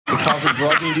caused a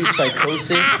drug-induced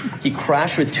psychosis. He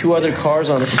crashed with 2 other cars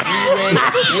on the freeway,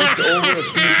 flipped over a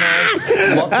few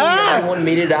times. Luckily, everyone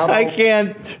made it out. I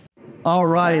can't. All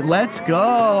right, let's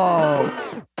go.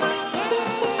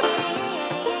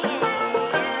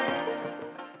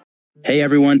 Hey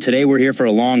everyone, today we're here for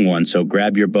a long one, so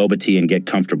grab your boba tea and get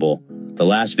comfortable. The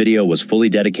last video was fully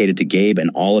dedicated to Gabe and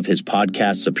all of his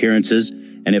podcast's appearances,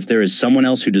 and if there is someone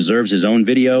else who deserves his own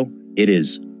video, it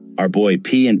is our boy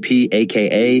P&P,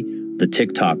 aka the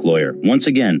TikTok lawyer. Once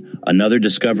again, another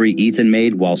discovery Ethan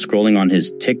made while scrolling on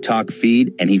his TikTok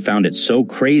feed, and he found it so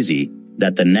crazy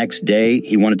that the next day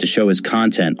he wanted to show his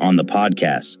content on the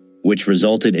podcast, which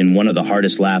resulted in one of the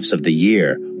hardest laughs of the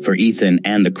year for Ethan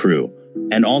and the crew,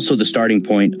 and also the starting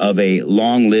point of a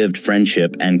long-lived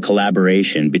friendship and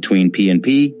collaboration between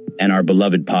P&P and our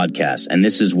beloved podcast. And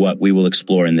this is what we will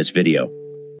explore in this video.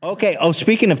 Okay. Oh,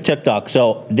 speaking of TikTok,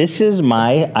 so this is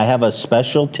I have a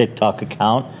special TikTok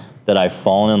account that I've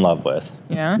fallen in love with.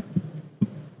 Yeah.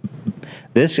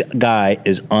 This guy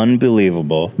is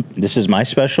unbelievable. This is my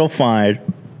special find.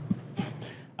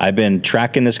 I've been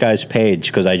tracking this guy's page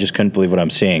because I just couldn't believe what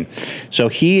I'm seeing. So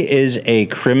he is a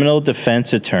criminal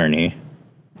defense attorney,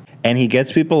 and he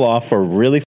gets people off for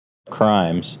really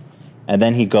crimes, and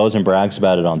then he goes and brags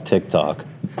about it on TikTok.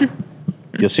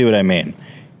 You'll see what I mean.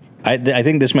 I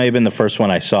think this may have been the first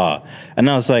one I saw. And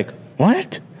I was like,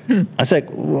 what? I was like,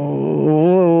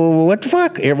 what the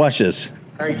fuck? Here, watch this.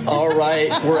 All right,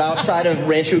 we're outside of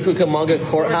Rancho Cucamonga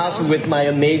Courthouse with my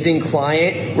amazing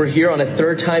client. We're here on a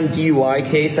 3rd-time DUI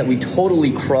case that we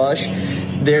totally crushed.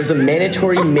 There's a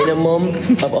mandatory minimum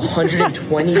of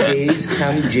 120 days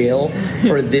county jail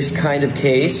for this kind of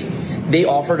case. They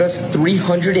offered us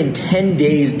 310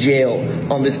 days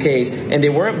jail on this case, and they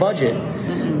weren't budget.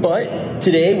 But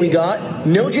today we got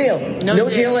no jail.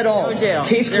 No jail at all. No jail.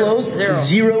 Case closed,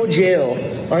 0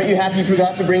 jail. Aren't you happy you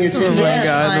forgot to bring your toothbrush? Oh my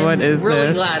God, what is really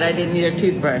this? glad I didn't need a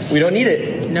toothbrush. We don't need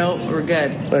it. No, we're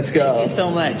good. Let's go. Thank you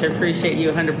so much. I appreciate you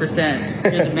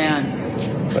 100%. You're the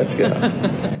man. Let's go.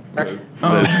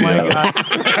 Oh my God.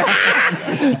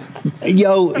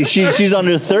 Yo, she's on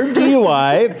her 3rd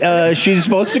DUI. She's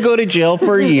supposed to go to jail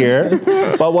for a year.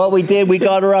 But what we did, we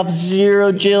got her off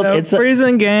 0 jail. No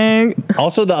prison gang.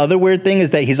 Also, the other weird thing is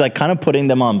that he's like kind of putting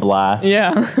them on blast.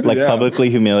 Yeah. Like publicly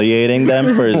humiliating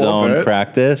them for his own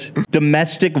practice.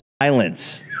 Domestic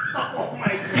violence.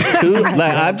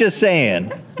 I'm just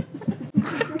saying.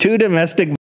 2 domestic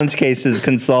violence cases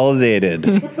consolidated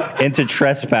into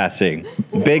trespassing.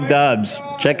 Big dubs.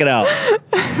 Check it out.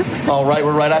 All right,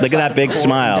 we're right outside. Look at that big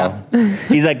smile.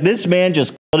 He's like, this man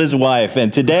just killed his wife,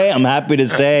 and today I'm happy to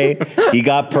say he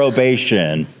got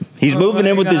probation. He's moving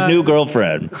in with his new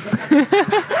girlfriend.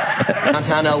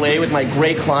 Downtown LA with my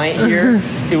great client here.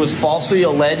 It was falsely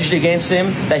alleged against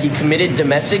him that he committed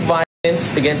domestic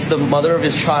violence against the mother of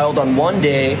his child on one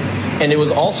day, and it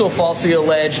was also falsely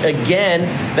alleged again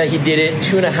that he did it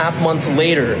 2.5 months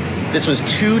later. This was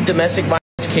 2 domestic violence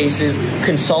cases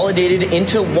consolidated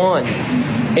into one.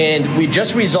 And we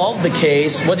just resolved the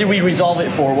case. What did we resolve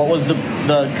it for? What was the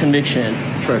conviction?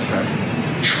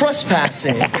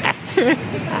 Trespassing.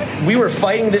 We were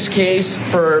fighting this case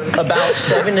for about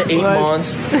 7 to 8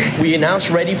 months. We announced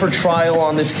ready for trial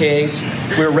on this case.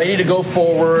 We were ready to go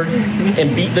forward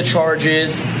and beat the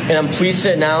charges. And I'm pleased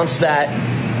to announce that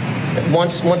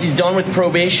once he's done with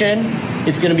probation,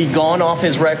 it's going to be gone off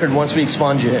his record once we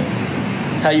expunge it.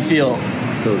 How you feel?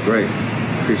 I feel great.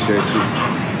 Appreciate you.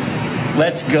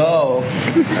 Let's go.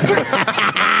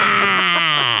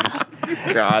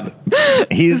 God.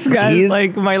 He's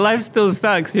like, my life still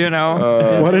sucks, you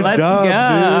know. What a Let's dub,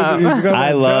 go. dude.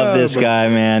 I love this guy,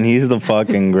 man. He's the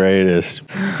fucking greatest.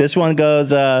 This one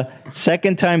goes,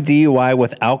 2nd-time DUI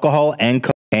with alcohol and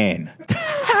cocaine.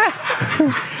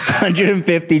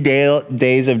 150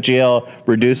 days of jail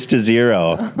reduced to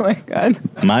 0. Oh my God.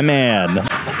 My man.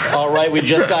 All right, we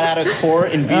just got out of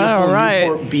court in beautiful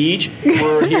Newport Beach.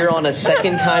 We're here on a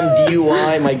 2nd-time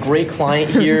DUI. My great client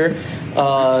here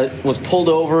was pulled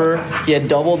over. He had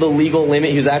double the legal limit.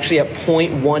 He was actually at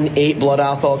 0.18 blood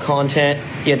alcohol content.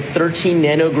 He had 13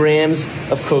 nanograms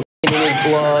of cocaine in his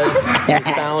blood.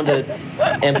 We found an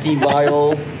empty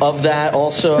vial of that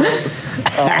also.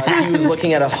 He was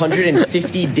looking at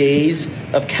 150 days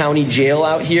of county jail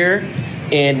out here,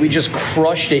 and we just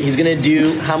crushed it. He's going to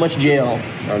do how much jail?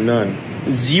 None.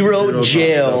 Zero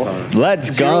jail.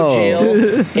 Let's go.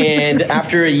 Jail. And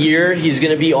after a year, he's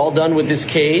going to be all done with this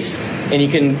case, and he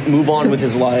can move on with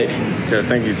his life. Jeff,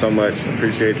 thank you so much.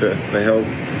 Appreciate the help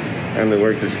and the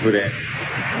work that you put in.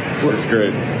 It's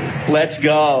great. Let's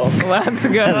go. Let's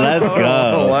go. Let's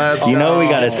go. Let's You know we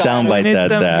got to go. soundbite Need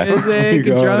that, some Zach. music, You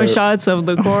got drone it. shots of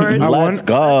the court. Let's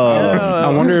go. I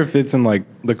wonder if it's in like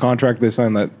the contract they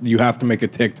signed that you have to make a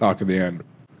TikTok at the end.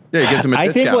 Yeah, he gives him a I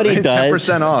discount. think what he does-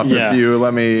 10% off Yeah. if you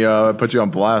let me put you on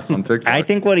blast on TikTok. I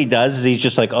think what he does is he's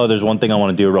just like, oh, there's one thing I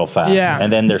want to do real fast. Yeah.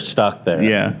 And then they're stuck there.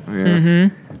 Yeah. Yeah.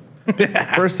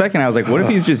 For a second, I was like, what if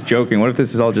he's just joking? What if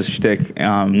this is all just shtick? But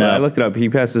I looked it up. He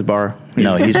passed his bar.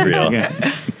 No, he's real.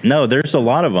 Yeah. No, there's a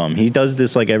lot of them. He does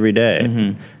this like every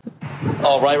day.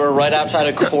 All right, we're right outside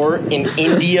of court in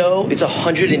Indio. It's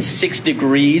 106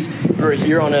 degrees. We're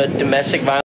here on a domestic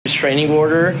violence restraining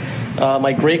order.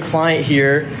 My great client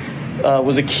here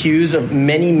was accused of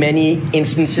many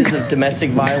instances of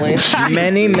domestic violence.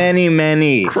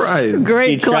 Many. Christ. Great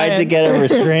He tried to client. get a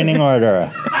restraining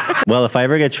order. Well, if I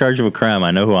ever get charged of a crime,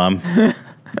 I know who I'm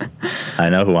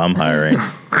hiring.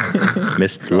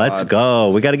 Let's go.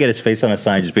 We got to get his face on a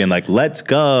sign just being like, let's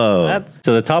go.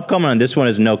 So the top comment on this one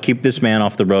is no, keep this man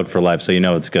off the road for life so you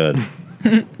know it's good.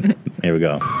 Here we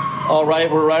go. All right,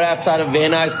 we're right outside of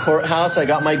Van Nuys Courthouse. I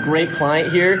got my great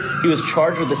client here. He was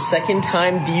charged with a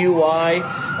second-time DUI.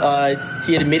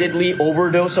 He admittedly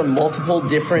overdosed on multiple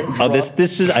different drugs. Oh,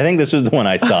 this is. I think this was the one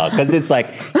I saw because it's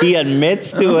like he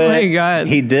admits to it. Oh my God.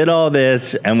 He did all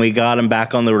this, and we got him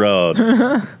back on the road.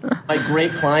 My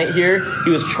great client here,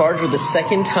 he was charged with a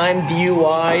second-time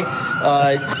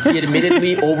DUI. He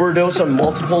admittedly overdosed on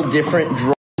multiple different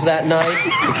drugs that night.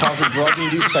 It caused a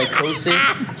drug-induced psychosis.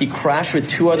 He crashed with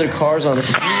 2 other cars on the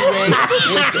freeway,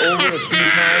 flipped over a few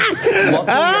times.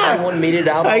 Luckily, everyone made it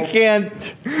out. I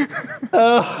can't.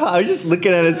 Oh, I was just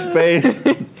looking at his face.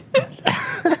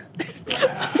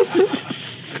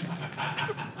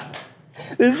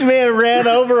 This man ran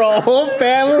over a whole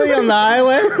family on the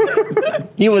highway.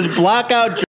 He was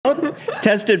blackout drunk,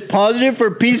 tested positive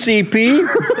for PCP.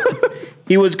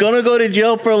 He was going to go to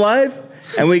jail for life,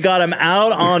 and we got him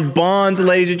out on bond,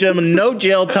 ladies and gentlemen. No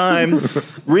jail time,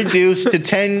 reduced to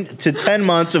 10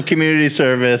 months of community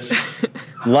service,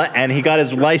 and he got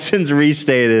his license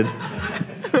restated.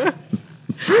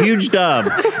 Huge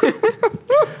dub.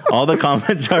 All the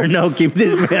comments are no, keep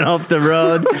this man off the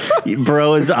road.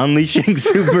 Bro is unleashing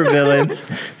supervillains.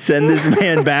 Send this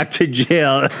man back to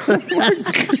jail.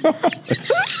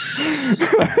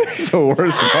 The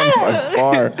worst one by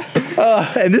far.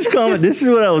 And this comment, this is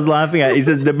what I was laughing at. He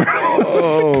says, the bro,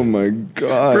 Oh my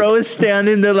God. bro is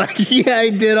standing there like, yeah, I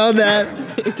did all that.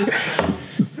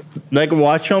 Like,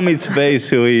 watch homie's face,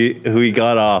 who he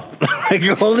got off. Like,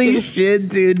 holy shit,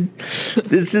 dude.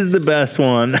 This is the best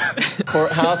one.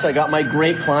 Courthouse. I got my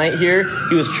great client here.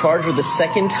 He was charged with a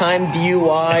second-time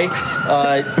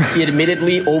DUI. He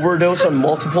admittedly overdosed on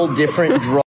multiple different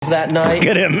drugs that night. Look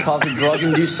at him. Caused a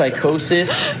drug-induced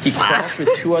psychosis. He crashed with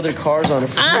 2 other cars on a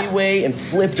freeway and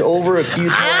flipped over a few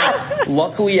times.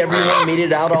 Luckily, everyone made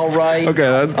it out all right. Okay,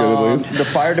 that's good at least. The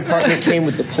fire department came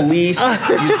with the police,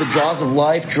 used the jaws of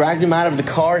life, dragged him out of the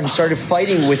car, and started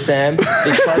fighting with them.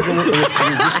 They charged him with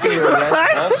resisting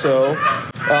arrest also.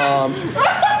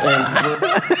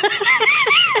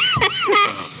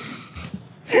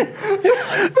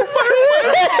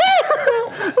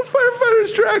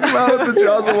 Firefighters drag him out of the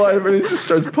jaws of life and he just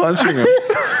starts punching him.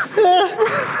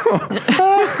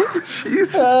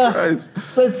 Jesus Christ.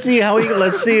 Let's see how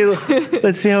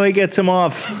he gets him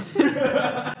off.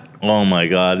 Oh my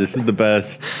God, this is the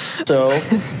best. So,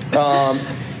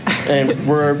 and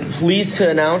we're pleased to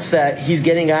announce that he's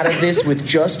getting out of this with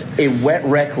just a wet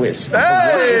reckless.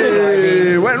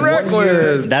 Hey, wet One year.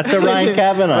 reckless. That's a Ryan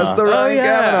Kavanaugh. That's the Ryan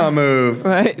yeah. Kavanaugh move.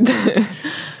 Right.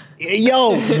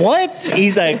 Yo, what?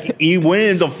 He's like, he went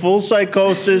into full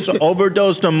psychosis,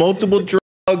 overdosed on multiple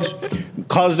drugs,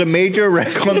 caused a major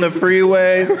wreck on the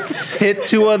freeway, hit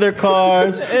 2 other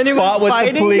cars, And he was fought with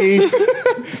fighting? the police.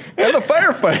 And the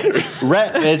firefighters.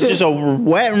 It's just a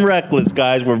wet and reckless,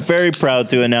 guys. We're very proud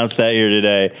to announce that here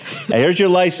today. And here's your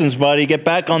license, buddy. Get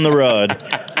back on the road.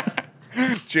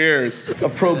 Cheers.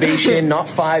 Of probation, not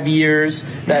 5 years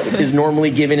that is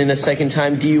normally given in a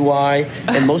second-time DUI.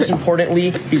 And most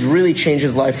importantly, he's really changed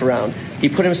his life around. He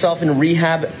put himself in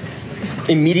rehab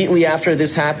immediately after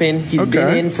this happened. He's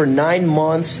been in for 9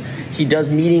 months. He does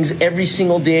meetings every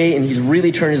single day, and he's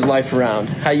really turned his life around.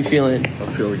 How you feeling?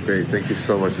 I'm feeling great. Thank you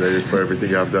so much, David, for everything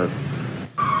you have done.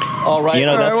 All right. You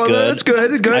know, that's good. That's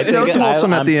good. It's good. I think That was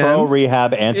wholesome at the I'm pro end.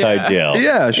 rehab, anti-jail.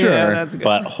 Yeah, sure. Yeah, that's good.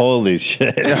 But holy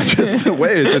shit. Yeah, just the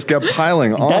way it just kept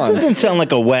piling That on. doesn't sound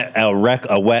like a wet and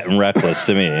reckless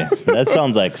to me. That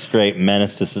sounds like straight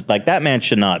menace to like that man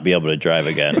should not be able to drive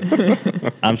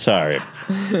again. I'm sorry.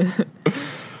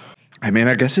 I mean,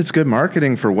 I guess it's good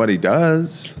marketing for what he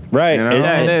does. Right. You know?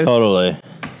 Yeah, it is. Totally.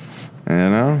 You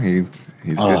know,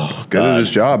 he's good at his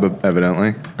job,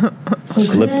 evidently.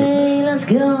 Let's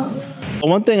go.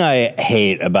 One thing I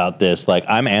hate about this, like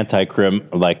I'm anti-crim,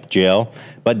 like jail,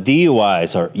 but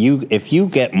DUIs are if you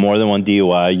get more than one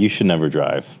DUI, you should never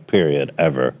drive. Period.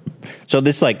 Ever. So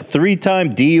this like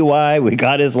 3-time DUI, we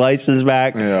got his license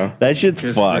back. Yeah, that shit's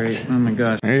fucked. Great. Oh my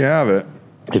gosh. There you have it.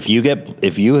 If you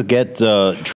get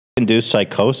induced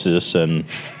psychosis and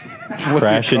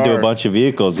crash into a bunch of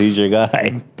vehicles, he's your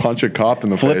guy. Punch a cop in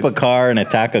the face. Flip a car and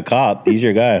attack a cop, he's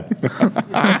your guy.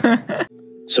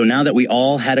 So now that we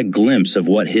all had a glimpse of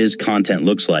what his content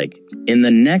looks like, in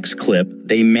the next clip,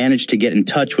 they managed to get in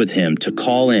touch with him to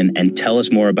call in and tell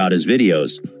us more about his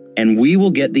videos. And we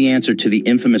will get the answer to the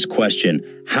infamous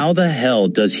question, how the hell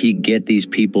does he get these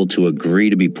people to agree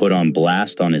to be put on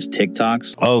blast on his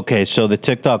TikToks? Okay, so the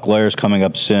TikTok lawyer is coming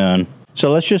up soon.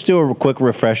 So let's just do a quick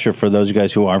refresher for those of you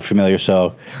guys who aren't familiar.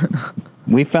 So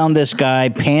we found this guy,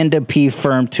 Panda P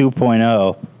Firm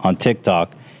 2.0 on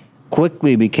TikTok.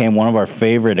 Quickly became one of our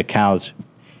favorite accounts.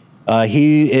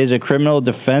 He is a criminal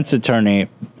defense attorney,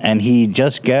 and he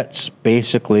just gets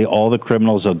basically all the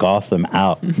criminals of Gotham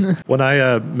out. When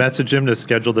I messaged him to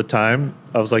schedule the time,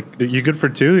 I was like, "Are you good for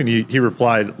 2?" And he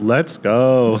replied, "Let's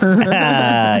go."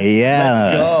 Yeah.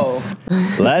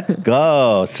 Let's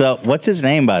go. So what's his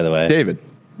name, by the way? David.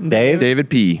 David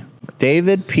P.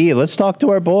 David P. Let's talk to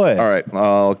our boy. All right,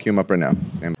 I'll cue him up right now.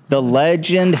 The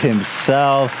legend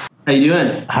himself. How you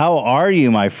doing? How are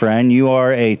you, my friend? You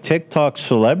are a TikTok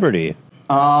celebrity.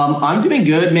 I'm doing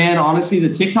good, man. Honestly,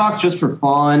 the TikTok's just for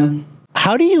fun.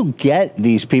 How do you get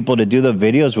these people to do the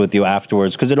videos with you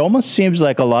afterwards? Because it almost seems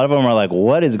like a lot of them are like,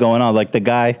 what is going on? Like the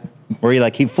guy where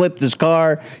he flipped his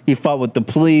car, he fought with the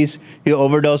police, he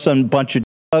overdosed on a bunch of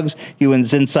drugs, he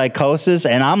was in psychosis,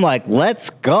 and I'm like, let's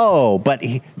go. But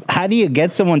how do you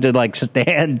get someone to like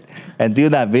stand and do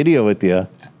that video with you?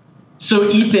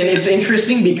 So, Ethan, it's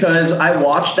interesting because I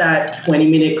watched that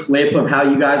 20-minute clip of how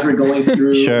you guys were going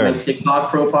through my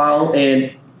TikTok profile,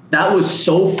 and that was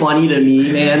so funny to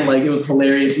me, man. Like, it was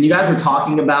hilarious. And you guys were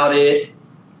talking about it,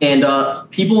 and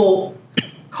people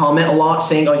comment a lot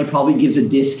saying, oh, he probably gives a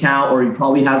discount or he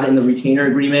probably has it in the retainer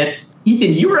agreement.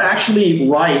 Ethan, you were actually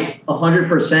right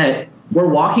 100%. We're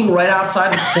walking right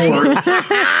outside the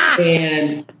court,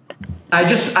 and I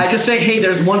just say, hey,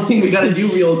 there's one thing we got to do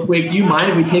real quick. Do you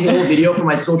mind if we take a little video for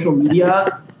my social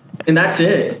media? And that's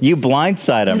it. You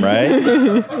blindside them,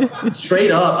 right?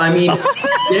 Straight up. I mean,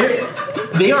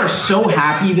 they are so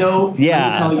happy, though.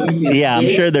 Yeah. I'm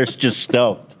sure they're just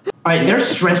stoked. All right, they're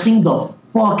stressing the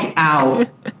fuck out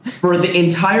for the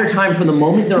entire time, from the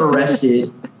moment they're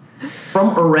arrested.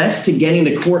 From arrest to getting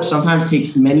to court sometimes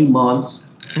takes many months.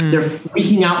 They're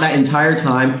freaking out that entire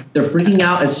time. They're freaking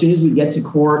out as soon as we get to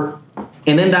court.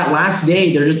 And then that last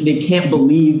day, they can't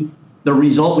believe the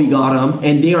result we got them,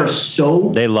 and they are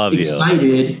so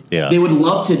excited. Yeah. They would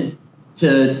love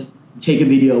to take a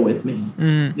video with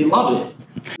me. They love it.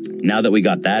 Now that we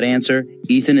got that answer,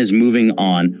 Ethan is moving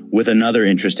on with another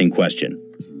interesting question.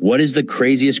 What is the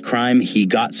craziest crime he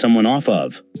got someone off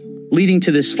of? Leading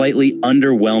to this slightly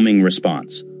underwhelming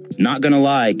response. Not gonna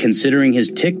lie, considering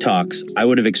his TikToks, I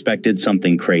would have expected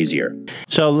something crazier.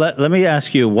 So let me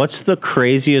ask you, what's the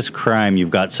craziest crime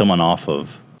you've got someone off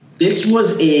of? This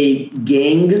was a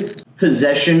gang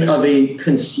possession of a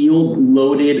concealed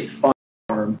loaded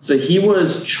firearm. So he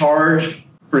was charged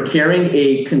for carrying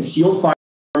a concealed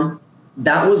firearm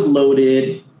that was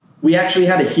loaded. We actually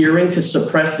had a hearing to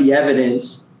suppress the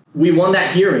evidence. We won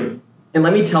that hearing. And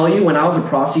let me tell you, when I was a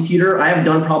prosecutor, I have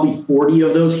done probably 40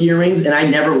 of those hearings, and I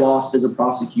never lost as a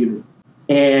prosecutor.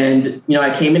 And,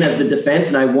 I came in as the defense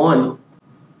and I won.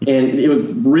 And it was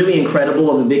really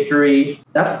incredible of a victory.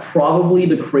 That's probably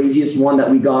the craziest one that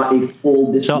we got a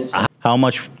full dismissal. So how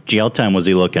much jail time was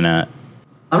he looking at?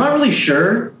 I'm not really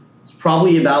sure. It's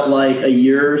probably about like a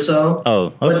year or so. Oh,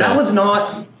 okay.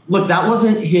 But that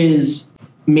wasn't his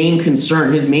main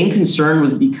concern. His main concern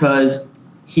was because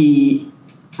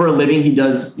for a living, he's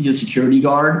a security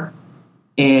guard,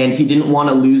 and he didn't want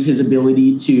to lose his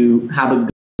ability to have a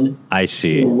gun. I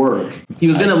see. Work. He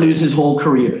was going to lose his whole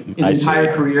career, his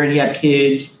entire career, and he had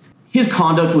kids. His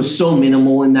conduct was so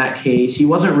minimal in that case. He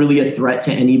wasn't really a threat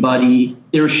to anybody.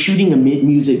 They were shooting a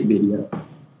music video,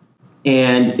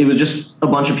 and it was just a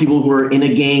bunch of people who were in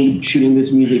a gang shooting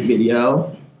this music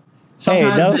video.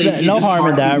 Sometimes no harm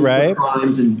in that, right?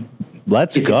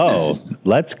 Let's go.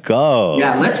 Let's go.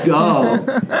 Yeah, let's go.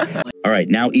 All right,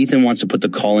 now Ethan wants to put the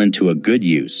call into a good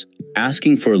use,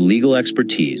 asking for legal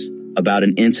expertise about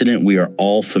an incident we are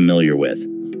all familiar with.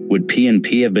 Would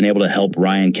PNP have been able to help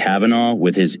Ryan Kavanaugh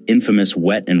with his infamous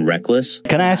wet and reckless?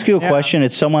 Can I ask you a question?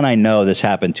 It's someone I know this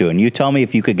happened to, and you tell me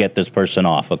if you could get this person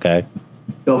off, okay?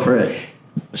 Go for it.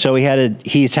 So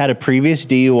he's had a previous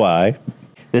DUI.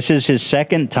 This is his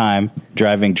second time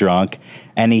driving drunk,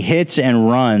 and he hits and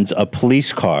runs a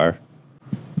police car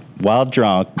while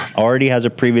drunk, already has a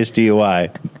previous DUI,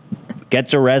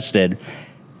 gets arrested,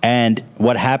 and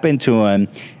what happened to him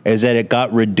is that it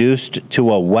got reduced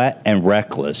to a wet and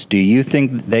reckless. Do you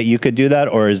think that you could do that,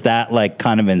 or is that like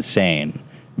kind of insane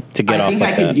to get off like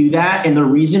that? I think I could do that, and the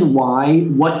reason why,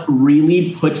 what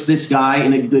really puts this guy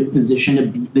in a good position to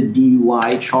beat the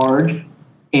DUI charge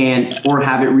or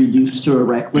have it reduced to a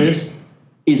reckless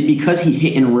is because he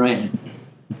hit and ran.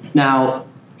 Now,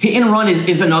 hit and run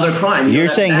is another crime. You're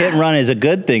saying hit and run is a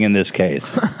good thing in this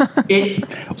case.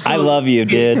 I love you,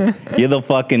 dude. You're the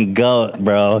fucking goat,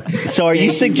 bro. So are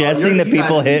you suggesting that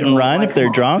people hit and run if they're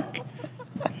drunk?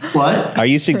 What? Are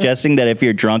you suggesting that if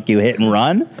you're drunk, you hit and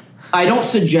run? I don't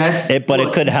suggest it, but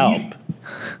it could help.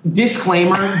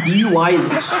 Disclaimer, DUI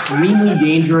is extremely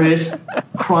dangerous.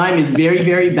 Crime is very,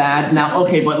 very bad. Now,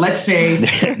 okay, but let's say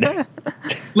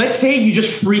you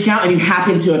just freak out and you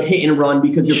happen to have hit and run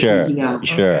because you're freaking out.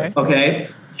 Sure. Okay?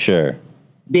 Sure.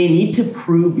 They need to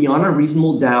prove beyond a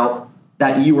reasonable doubt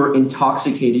that you were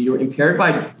intoxicated, you were impaired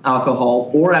by alcohol,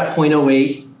 or at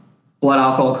 0.08 blood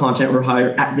alcohol content or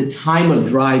higher at the time of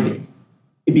driving.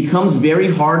 It becomes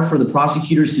very hard for the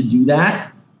prosecutors to do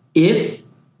that if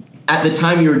at the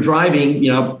time you're driving,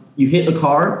 you hit the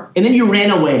car and then you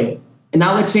ran away. And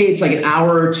now let's say it's like an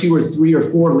hour or 2 or 3 or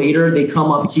 4 later, they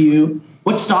come up to you.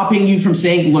 What's stopping you from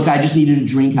saying, look, I just needed a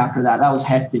drink after that. That was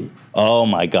hectic. Oh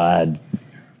my God.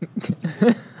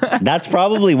 That's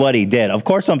probably what he did. Of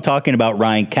course, I'm talking about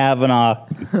Ryan Kavanaugh,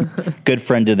 good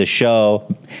friend of the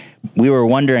show. We were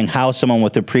wondering how someone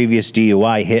with a previous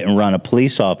DUI hit and run a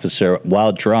police officer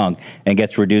while drunk and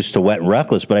gets reduced to wet and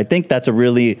reckless. But I think that's a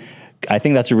really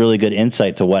good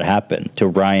insight to what happened to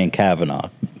Ryan Kavanaugh.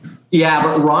 Yeah,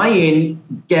 but Ryan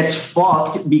gets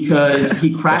fucked because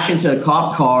he crashed into a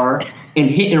cop car and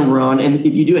hit and run. And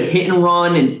if you do a hit and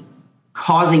run and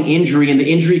causing injury, and the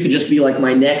injury could just be like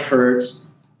my neck hurts,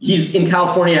 he's in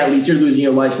California, at least you're losing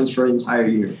your license for an entire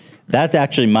year. That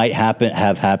actually might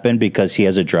have happened because he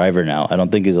has a driver now. I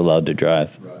don't think he's allowed to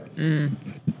drive. Right.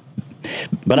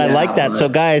 But I like that. Right. So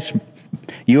guys,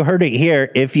 you heard it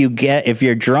here. If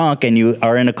you're drunk and you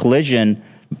are in a collision,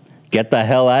 get the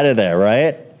hell out of there,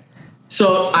 right?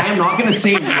 So I am not going to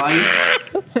say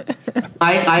right.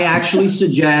 I actually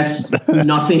suggest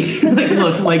nothing.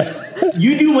 Look,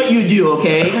 you do what you do,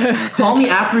 okay? Call me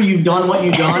after you've done what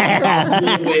you've done.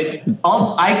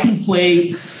 I can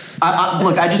play.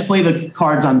 Look, I just play the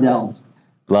cards I'm dealt.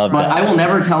 Love but that. I will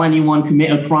never tell anyone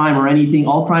commit a crime or anything.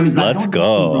 All crime is bad. Let's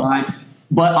go.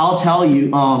 But I'll tell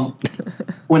you,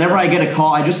 whenever I get a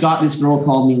call, I just got this girl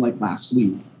called me like last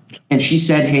week. And she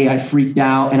said, hey, I freaked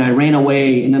out and I ran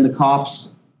away. And then the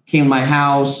cops came to my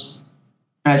house.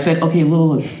 And I said, okay,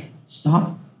 look,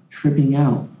 stop tripping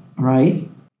out, all right?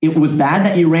 It was bad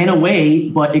that you ran away,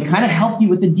 but it kind of helped you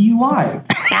with the DUI.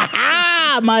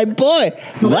 My boy.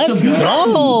 Let's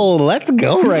go. Let's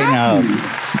go right now.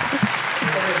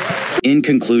 In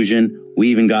conclusion, we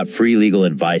even got free legal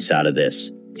advice out of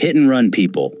this. Hit and run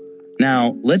people.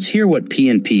 Now, let's hear what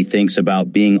PNP thinks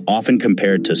about being often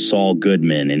compared to Saul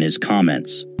Goodman in his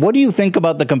comments. What do you think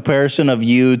about the comparison of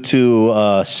you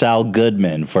to Saul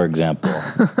Goodman, for example?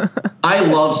 I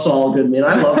love Saul Goodman.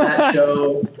 I love that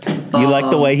show. You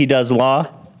like the way he does law?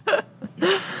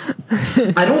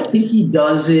 I don't think he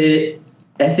does it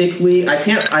ethically.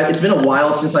 It's been a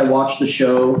while since I watched the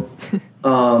show.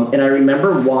 And I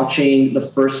remember watching the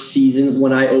first seasons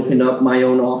when I opened up my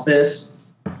own office.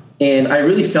 And I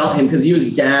really felt him because he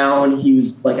was down. He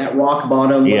was like at rock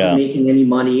bottom, wasn't making any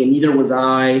money, and neither was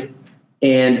I.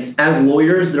 And as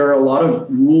lawyers, there are a lot of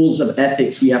rules of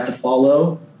ethics we have to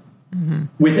follow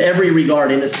with every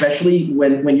regard, and especially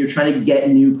when you're trying to get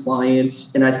new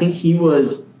clients. And I think he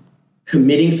was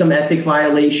committing some ethic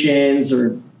violations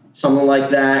or something like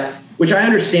that, which I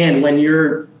understand when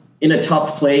you're in a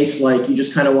tough place, like you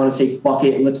just kind of want to say, fuck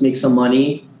it, and let's make some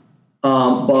money.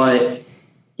 But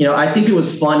I think it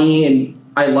was funny, and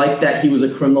I like that he was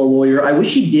a criminal lawyer. I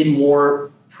wish he did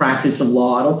more practice of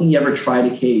law. I don't think he ever tried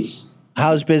a case.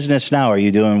 How's business now? Are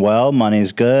you doing well?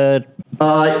 Money's good?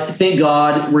 Thank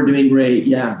God we're doing great.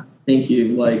 Yeah, thank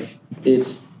you.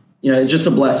 It's just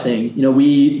a blessing.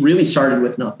 We really started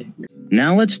with nothing.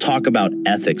 Now let's talk about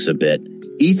ethics a bit.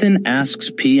 Ethan asks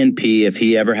PNP if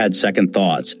he ever had second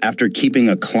thoughts after keeping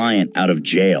a client out of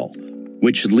jail.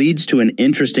 which leads to an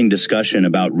interesting discussion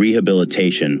about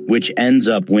rehabilitation, which ends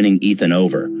up winning Ethan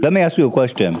over. Let me ask you a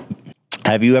question.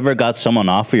 Have you ever got someone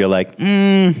off where you're like,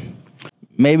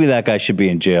 maybe that guy should be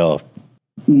in jail?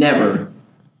 Never.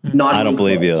 I don't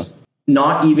believe you.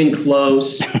 Not even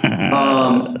close.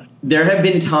 There have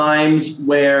been times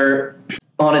where,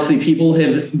 honestly, people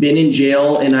have been in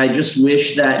jail, and I just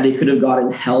wish that they could have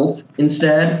gotten help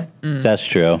instead. That's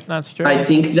true. That's true. I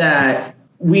think that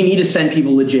we need to send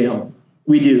people to jail.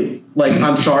 We do. Like,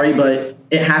 I'm sorry, but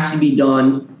it has to be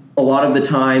done a lot of the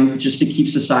time just to keep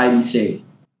society safe.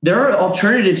 There are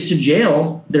alternatives to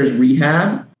jail. There's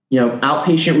rehab.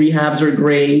 Outpatient rehabs are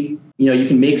great. You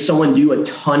can make someone do a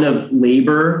ton of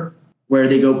labor where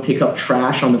they go pick up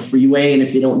trash on the freeway, and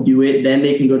if they don't do it, then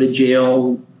they can go to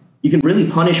jail. You can really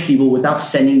punish people without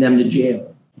sending them to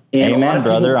jail. And amen,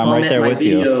 brother. I'm right there with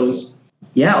you.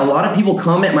 Yeah, a lot of people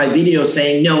comment my videos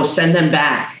saying, no, send them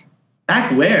back.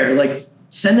 Back where? Like,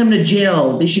 send them to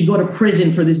jail. They should go to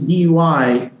prison for this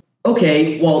DUI.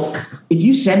 Okay, well, if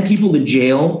you send people to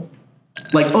jail,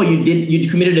 like, oh, you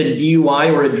committed a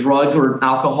DUI or a drug or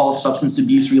alcohol substance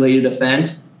abuse related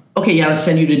offense. Okay, yeah, let's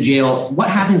send you to jail. What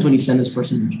happens when you send this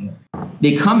person to jail?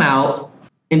 They come out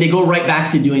and they go right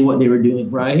back to doing what they were doing,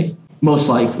 right? Most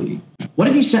likely. What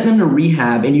if you sent them to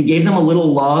rehab and you gave them a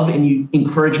little love and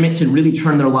encouragement to really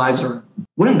turn their lives around?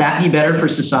 Wouldn't that be better for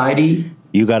society?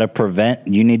 You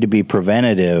need to be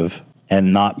preventative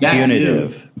and not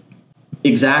punitive.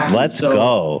 Exactly. Let's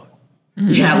go.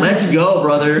 Yeah, let's go,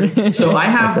 brother. So I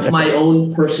have my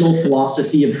own personal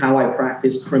philosophy of how I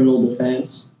practice criminal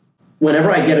defense.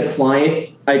 Whenever I get a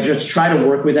client, I just try to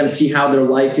work with them, see how their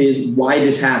life is, why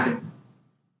this happened.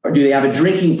 Or do they have a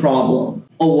drinking problem?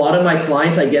 A lot of my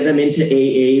clients, I get them into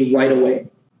AA right away.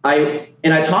 I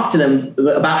talk to them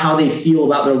about how they feel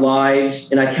about their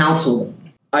lives, and I counsel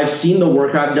them. I've seen the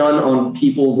work I've done on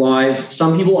people's lives.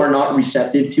 Some people are not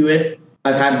receptive to it.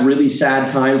 I've had really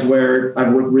sad times where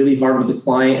I've worked really hard with the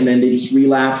client and then they just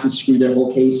relapse and screw their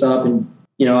whole case up. And,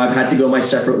 I've had to go my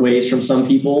separate ways from some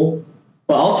people.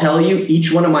 But I'll tell you,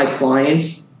 each one of my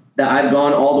clients that I've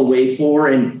gone all the way for,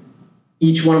 and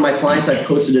each one of my clients I've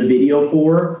posted a video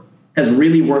for, has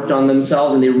really worked on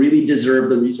themselves, and they really deserve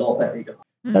the result that they got.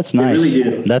 That's nice. They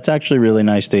really do. That's actually really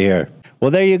nice to hear.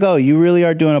 Well, there you go. You really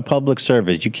are doing a public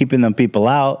service. You're keeping them people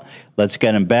out. Let's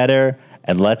get them better,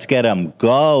 and let's get them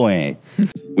going.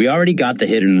 We already got the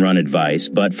hit and run advice,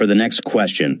 but for the next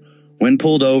question, when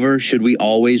pulled over, should we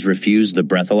always refuse the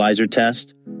breathalyzer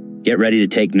test? Get ready to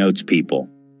take notes, people.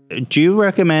 Do you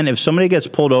recommend if somebody gets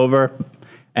pulled over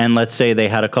and let's say they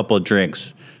had a couple of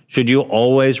drinks, should you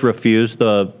always refuse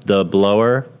the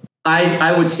blower?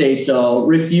 I would say so.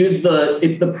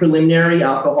 It's the preliminary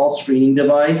alcohol screening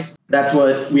device. That's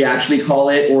what we actually call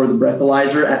it, or the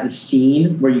breathalyzer at the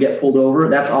scene where you get pulled over.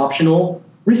 That's optional.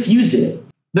 Refuse it.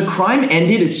 The crime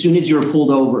ended as soon as you were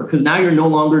pulled over because now you're no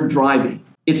longer driving.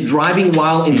 It's driving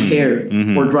while impaired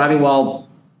or driving while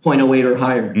 0.08 or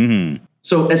higher.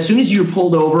 So as soon as you're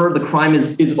pulled over, the crime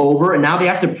is over. And now they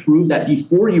have to prove that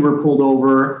before you were pulled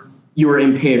over, you were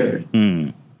impaired.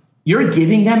 You're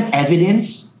giving them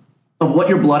evidence of what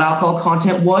your blood alcohol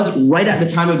content was right at the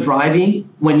time of driving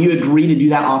when you agree to do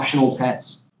that optional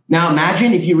test. Now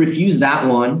imagine if you refuse that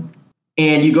one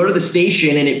and you go to the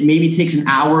station and it maybe takes an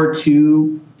hour,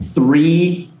 2,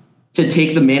 3 to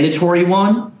take the mandatory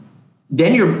one.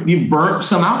 Then you've burnt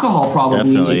some alcohol probably.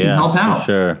 Definitely, and it can help out. For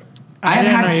sure. I've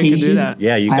had cases.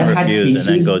 Yeah, you can refuse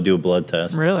and then go do a blood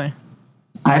test. Really?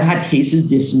 I've had cases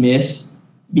dismissed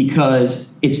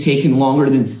because it's taken longer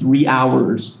than 3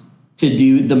 hours to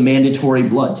do the mandatory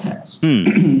blood test,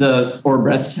 or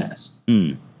breath test.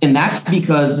 And that's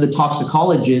because the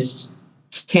toxicologists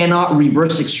cannot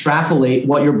reverse extrapolate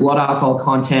what your blood alcohol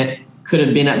content could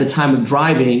have been at the time of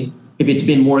driving if it's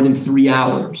been more than 3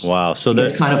 hours. Wow. So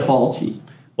that's kind of faulty.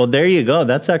 Well, there you go.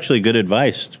 That's actually good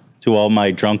advice to all my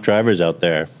drunk drivers out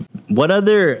there. What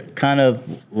other kind of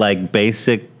like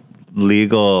basic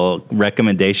legal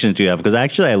recommendations do you have? Because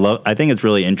actually I think it's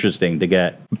really interesting to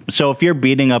get. So if you're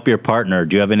beating up your partner,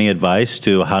 do you have any advice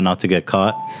to how not to get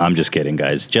caught? I'm just kidding,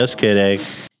 guys. Just kidding.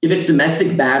 If it's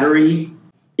domestic battery,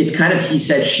 it's kind of he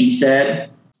said, she said.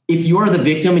 If you are the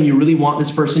victim and you really want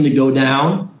this person to go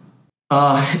down,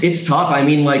 it's tough. I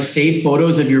mean, like, save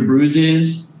photos of your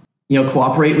bruises,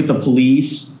 cooperate with the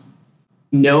police.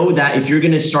 Know that if you're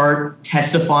going to start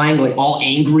testifying like all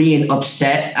angry and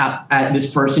upset at this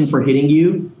person for hitting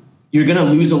you, you're going to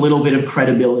lose a little bit of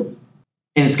credibility.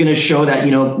 And it's going to show that,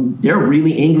 they're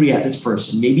really angry at this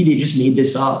person. Maybe they just made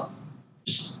this up.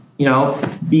 Just,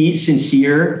 be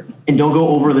sincere and don't go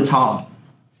over the top.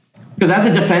 Because as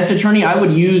a defense attorney, I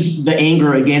would use the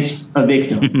anger against a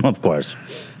victim. Of course.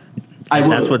 I would.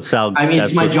 That's what Sal. I mean,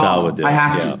 that's it's my what Sal job. would do. I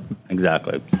have yeah, to.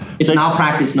 Exactly. It's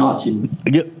malpractice not to.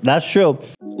 Yeah, that's true.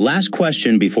 Last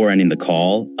question before ending the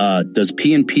call. Does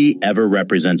P&P ever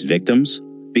represent victims?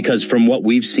 Because from what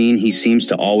we've seen, he seems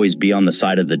to always be on the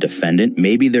side of the defendant.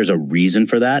 Maybe there's a reason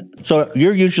for that. So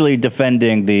you're usually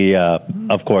defending the,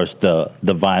 of course, the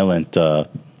violent, the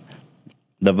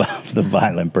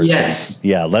violent person. Yes.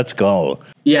 Yeah. Let's go.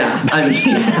 Yeah. I mean,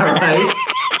 yeah, right.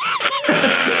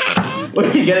 When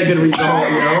you get a good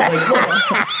result, you know, like,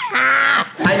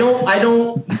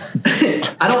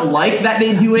 I don't like that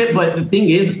they do it, but the thing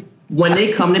is, when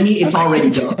they come to me, it's already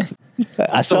done.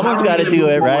 Someone's got to do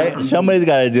it, right? Somebody's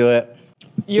got to do it.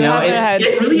 You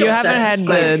haven't had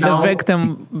the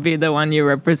victim be the one you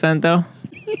represent, though?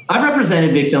 I've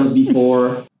represented victims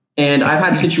before, and I've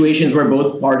had situations where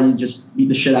both parties just beat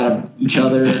the shit out of each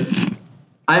other.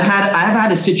 I've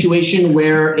had a situation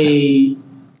where a,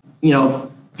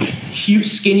 cute,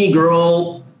 skinny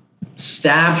girl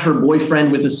stabbed her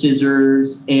boyfriend with the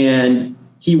scissors, and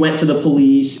he went to the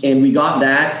police, and we got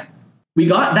that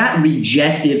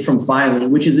rejected from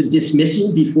filing, which is a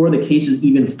dismissal before the case is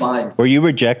even filed. Were you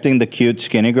rejecting the cute,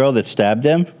 skinny girl that stabbed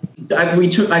him? I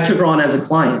took her on as a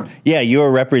client. Yeah, you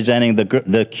were representing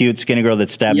the cute, skinny girl that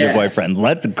stabbed your boyfriend.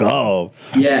 Let's go.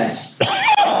 Yes.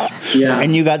 Yeah.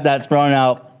 And you got that thrown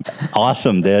out.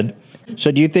 Awesome, dude. So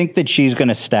do you think that she's going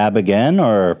to stab again,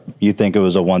 or you think it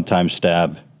was a one-time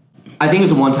stab? I think it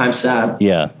was a one-time stab.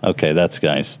 Yeah. Okay, that's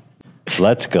nice.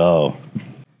 Let's go.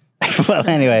 Well,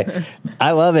 anyway,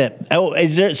 I love it. Oh,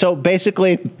 so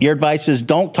basically your advice is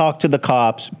don't talk to the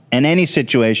cops in any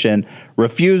situation.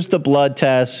 Refuse the blood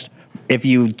test. If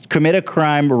you commit a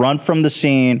crime, run from the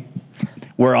scene.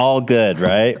 We're all good,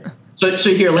 right? So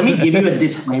here, let me give you a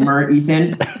disclaimer,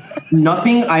 Ethan.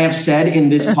 Nothing I have said in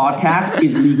this podcast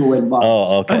is legal advice.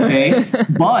 Oh, okay.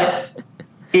 But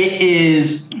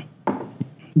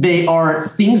they are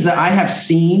things that I have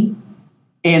seen.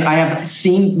 And I have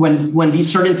seen when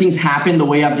these certain things happen the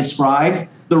way I've described,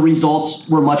 the results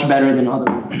were much better than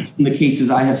other ones in the cases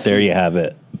I have seen. There you have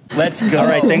it. Let's go. All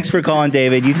right. Thanks for calling,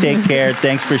 David. You take care.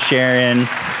 Thanks for sharing.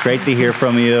 Great to hear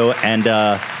from you. And,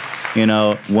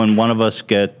 when one of us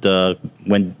get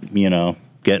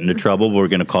into trouble, we're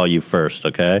going to call you first.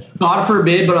 Okay. God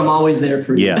forbid, but I'm always there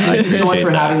for you. Yeah. Thank you so much for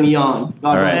having me on.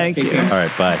 God bless. Take care. All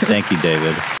right. Bye. Thank you,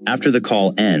 David. After the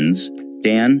call ends,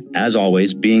 Dan, as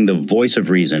always, being the voice of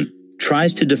reason,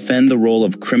 tries to defend the role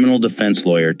of criminal defense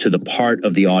lawyer to the part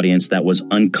of the audience that was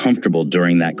uncomfortable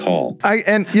during that call.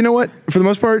 And you know what? For the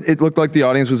most part, it looked like the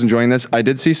audience was enjoying this. I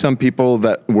did see some people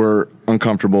that were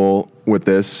uncomfortable with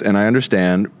this, and I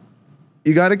understand.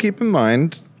 You got to keep in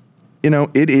mind,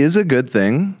 it is a good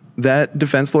thing that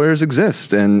defense lawyers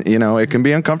exist, and it can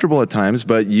be uncomfortable at times,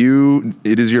 but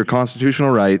it is your constitutional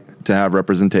right to have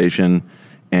representation.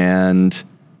 And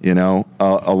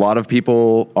a lot of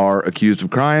people are accused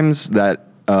of crimes that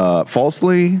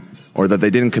falsely, or that they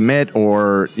didn't commit,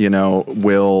 or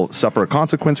will suffer a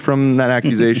consequence from that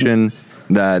accusation.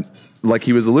 That, like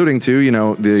he was alluding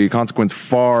to, the consequence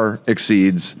far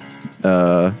exceeds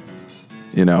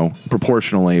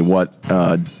proportionally what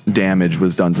damage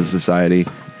was done to society.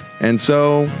 And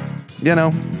so,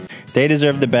 they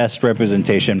deserve the best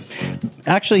representation.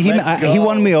 Actually, he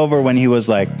won me over when he was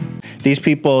like, these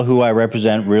people who I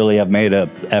represent really have made an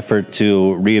effort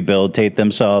to rehabilitate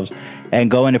themselves, and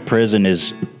going to prison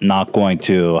is not going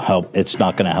to help. It's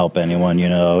not going to help anyone,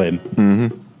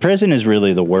 And prison is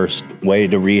really the worst way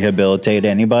to rehabilitate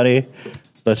anybody.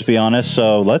 Let's be honest.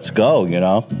 So let's go,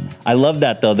 I love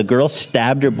that, though. The girl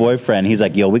stabbed her boyfriend. He's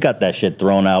like, yo, we got that shit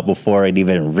thrown out before it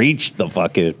even reached the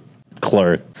fucking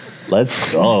clerk.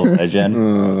 Let's go,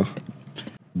 legend.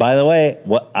 By the way,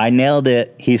 I nailed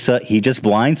it. He just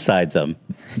blindsides him.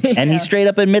 And he straight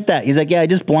up admit that. He's like, yeah, I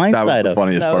just blindsided him. That was the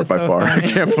funniest part by far. I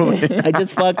can't believe I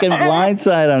just fucking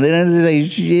blindsided him. They didn't say,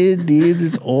 shit, dude,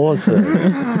 it's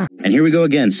awesome. And here we go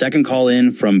again. Second call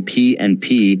in from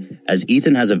P&P, as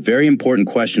Ethan has a very important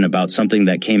question about something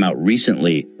that came out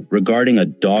recently regarding a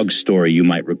dog story you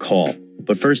might recall.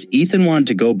 But first, Ethan wanted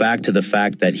to go back to the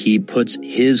fact that he puts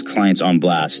his clients on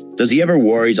blast. Does he ever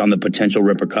worries on the potential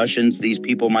repercussions these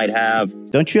people might have?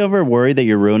 Don't you ever worry that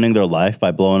you're ruining their life by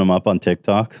blowing them up on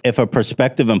TikTok? If a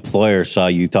prospective employer saw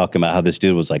you talking about how this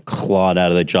dude was like clawed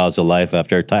out of the jaws of life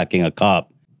after attacking a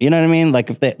cop, you know what I mean? Like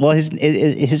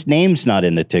his name's not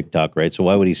in the TikTok, right? So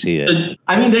why would he see it?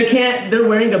 I mean, they're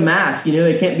wearing a mask,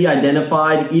 they can't be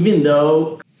identified, even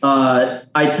though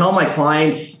I tell my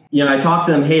clients, I talk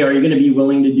to them, hey, are you going to be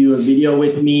willing to do a video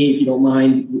with me? If you don't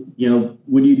mind,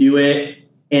 would you do it?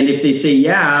 And if they say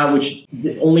yeah, which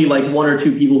only like 1 or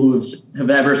 2 people who have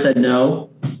ever said no,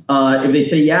 if they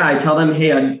say yeah, I tell them,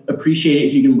 hey, I'd appreciate it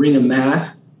if you can bring a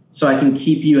mask so I can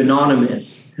keep you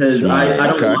anonymous, because I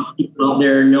don't want people out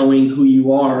there knowing who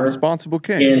you are. Responsible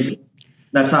king. And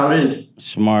that's how it is.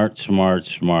 Smart.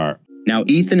 Now,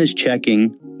 Ethan is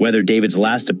checking whether David's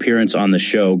last appearance on the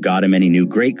show got him any new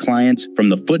great clients from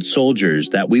the foot soldiers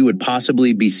that we would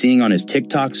possibly be seeing on his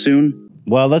TikTok soon.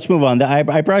 Well, let's move on.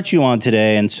 I brought you on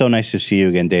today, and so nice to see you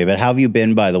again, David. How have you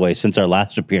been, by the way, since our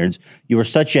last appearance? You were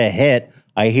such a hit.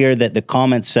 I hear that the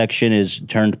comment section is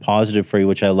turned positive for you,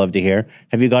 which I love to hear.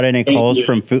 Have you got any calls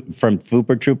from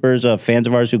Fooper Troopers, fans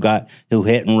of ours who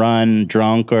hit and run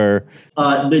drunk or?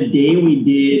 The day we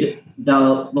did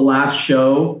the last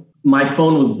show, my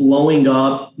phone was blowing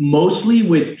up, mostly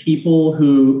with people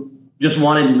who just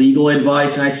wanted legal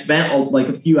advice, and I spent like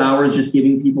a few hours just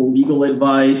giving people legal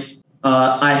advice.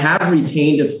 I have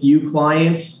retained a few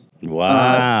clients.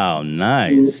 Wow,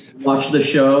 nice. Watch the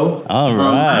show. All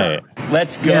right.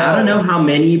 Let's go. Yeah, I don't know how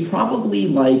many, probably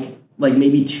like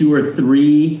maybe 2 or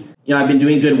 3. You know, I've been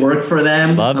doing good work for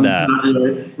them. Love that. I'm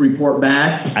to report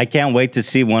back. I can't wait to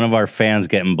see one of our fans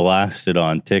getting blasted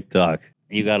on TikTok.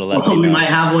 You got to let me know. We might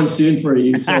have one soon for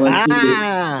you. So let's do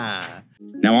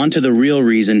it. Now on to the real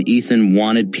reason Ethan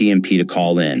wanted PNP to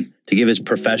call in, to give his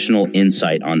professional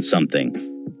insight on something.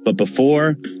 But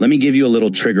before, let me give you a little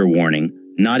trigger warning.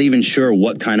 Not even sure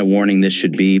what kind of warning this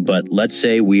should be, but let's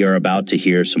say we are about to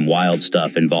hear some wild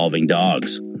stuff involving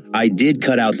dogs. I did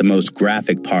cut out the most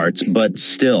graphic parts, but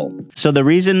still. So the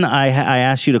reason I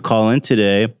asked you to call in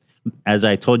today, as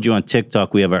I told you on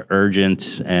TikTok, we have an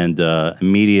urgent and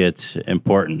immediate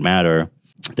important matter.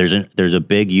 There's a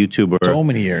big YouTuber. So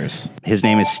many years. His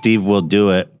name is Steve Will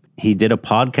Do It. He did a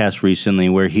podcast recently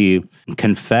where he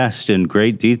confessed in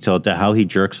great detail to how he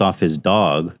jerks off his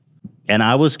dog. And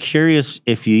I was curious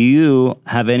if you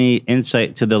have any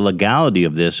insight to the legality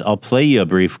of this. I'll play you a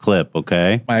brief clip,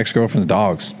 okay? My ex-girlfriend's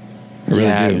dogs. I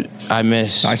really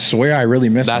do. I swear I really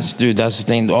miss that's the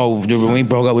thing. Oh, dude, when we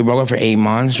broke up for 8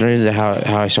 months, right?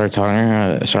 How I started talking to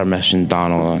her, I started messaging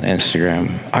Donald on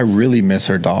Instagram. I really miss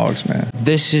her dogs, man.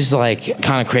 This is like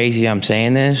kind of crazy I'm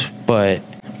saying this, but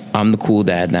I'm the cool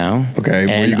dad now. Okay, where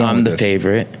and you going I'm with the this?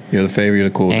 favorite. You're the favorite, you're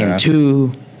the cool dad. And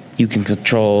 2, you can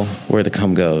control where the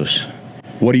cum goes.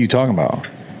 What are you talking about?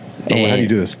 How do you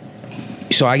do this?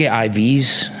 So I get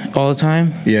IVs all the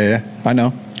time. Yeah, I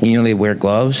know. You know they wear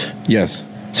gloves? Yes.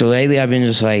 So lately I've been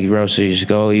just like, bro, so you just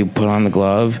go, you put on the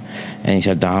glove, and he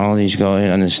said, Donald, you just go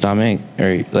in on his stomach,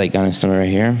 or like on his stomach right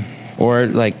here. Or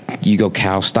like you go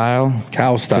cow style.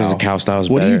 Cow style. Because the cow style is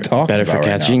What are you better, talking better for about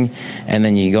right catching. now? And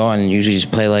then you go and usually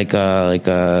just play like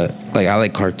I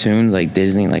like cartoons, like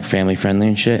Disney, like family friendly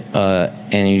and shit.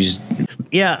 And you just.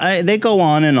 Yeah, they go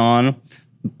on,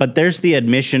 but there's the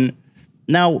admission.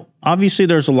 Now, obviously,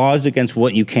 there's laws against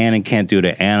what you can and can't do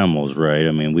to animals, right?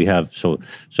 I mean, we have so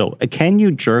can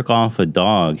you jerk off a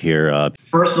dog here?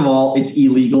 First of all, it's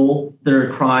illegal. There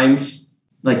are crimes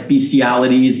like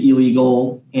bestiality is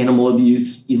illegal, animal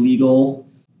abuse illegal.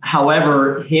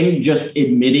 However, him just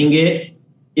admitting it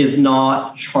is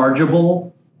not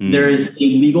chargeable. There is a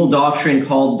legal doctrine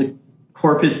called the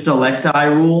corpus delicti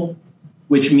rule,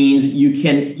 which means you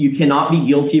cannot be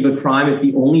guilty of a crime if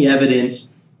the only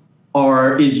evidence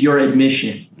is your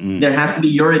admission. There has to be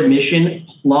your admission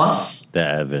plus the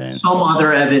evidence, some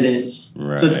other evidence.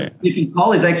 Right. So you can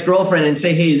call his ex-girlfriend and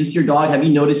say, hey, is this your dog? Have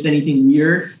you noticed anything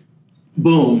weird?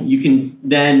 Boom.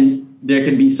 There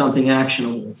can be something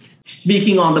actionable.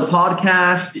 Speaking on the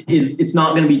podcast it's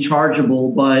not going to be chargeable,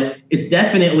 but it's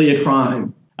definitely a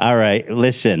crime. All right.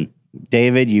 Listen,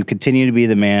 David, you continue to be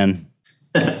the man.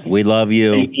 We love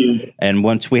you. Thank you. And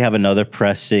once we have another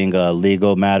pressing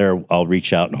legal matter, I'll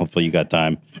reach out and hopefully you got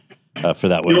time for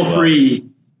that one. Feel free.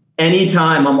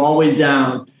 Anytime. I'm always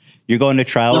down. You're going to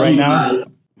trial right now?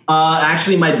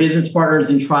 Actually, my business partner is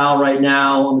in trial right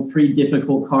now on a pretty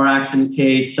difficult car accident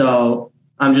case. So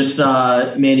I'm just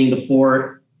manning the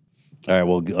fort. All right.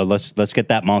 Well, let's get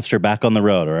that monster back on the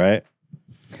road. All right.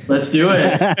 Let's do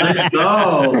it. Let's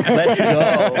go. Let's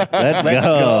go. Let's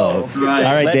go. All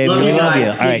right, David. We love you.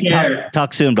 All Take right. care.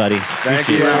 Talk soon, buddy. Thank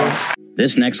you.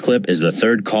 This next clip is the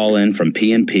third call-in from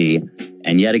PNP,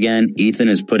 and yet again, Ethan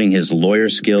is putting his lawyer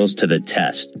skills to the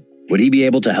test. Would he be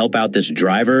able to help out this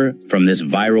driver from this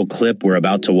viral clip we're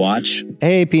about to watch?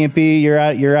 Hey, PNP, you're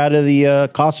out of the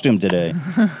costume today.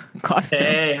 Costume.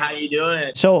 Hey, how you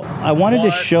doing? So I wanted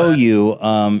to show you.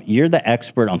 You're the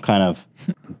expert on kind of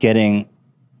getting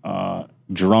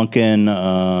drunken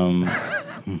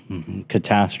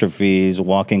catastrophes,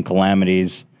 walking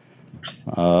calamities,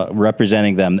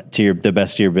 representing them to the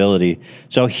best of your ability.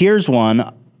 So here's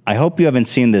one. I hope you haven't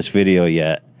seen this video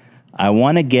yet. I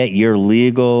want to get your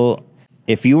legal.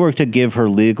 If you were to give her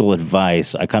legal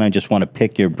advice, I kind of just want to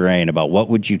pick your brain about what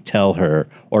would you tell her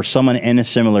or someone in a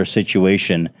similar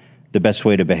situation the best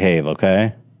way to behave.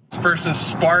 Okay. This person's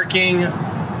sparking.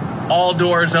 All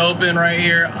doors open right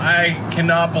here. I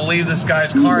cannot believe this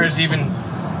guy's car is even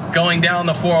going down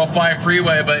the 405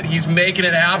 freeway, but he's making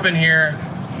it happen here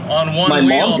on one wheel. My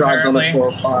mom drives on the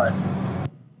apparently. 405.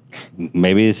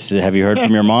 Maybe have you heard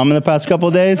from your mom in the past couple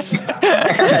of days? No,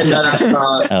 that's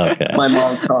not Okay. my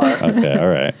mom's car. Okay, all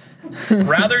right.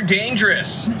 Rather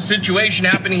dangerous situation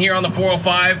happening here on the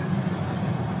 405.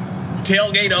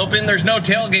 Tailgate open. There's no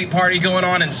tailgate party going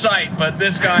on in sight, but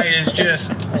this guy is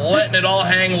just letting it all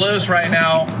hang loose right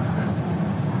now.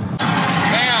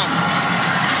 Bam!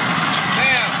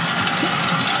 Bam!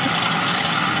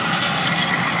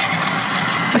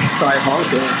 Try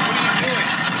honking.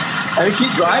 I mean,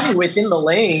 she's driving within the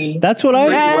lane. That's what I.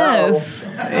 Yes.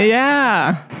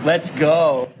 Yeah. Let's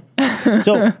go.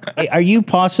 So, are you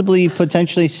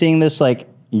potentially seeing this like,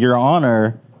 Your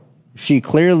Honor? She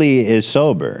clearly is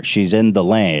sober. She's in the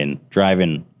lane,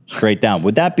 driving straight down.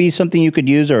 Would that be something you could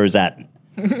use, or is that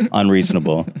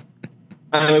unreasonable?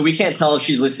 I mean, we can't tell if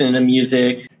she's listening to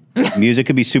music. Music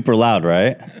could be super loud,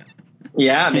 right?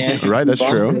 Yeah, man. Right, that's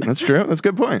true. That's true. That's a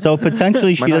good point. So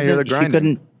potentially she Might not hear the doesn't.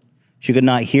 grinding. She could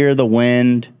not hear the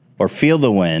wind or feel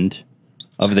the wind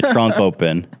of the trunk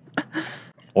open,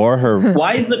 or her.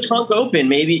 Why is the trunk open?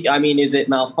 Maybe, I mean, is it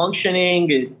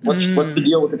malfunctioning? What's the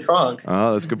deal with the trunk?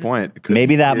 Oh, that's a good point.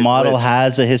 Maybe that model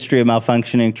has a history of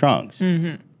malfunctioning trunks.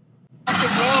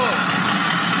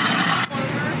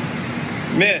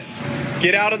 Miss,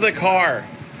 get out of the car.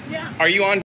 Yeah. Are you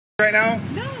on right now?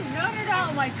 No, not at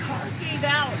all. My car gave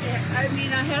out. I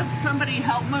mean, I had somebody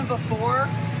help me before,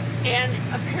 and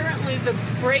apparently the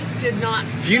brake did not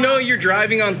stop. Do you know you're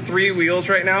driving on 3 wheels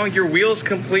right now? Your wheel's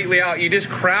completely out. You just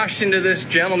crashed into this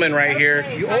gentleman right here.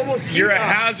 You almost You're a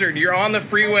hazard. You're on the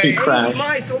freeway.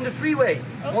 Mice on the freeway,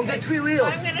 on the 3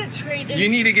 wheels. I'm going to trade it. You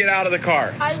need to get out of the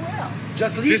car. I will.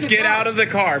 Just get out of the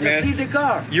car, miss. Leave the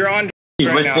car. You're on She's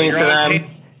right now. listening You're to on them.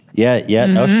 Yeah.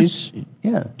 No,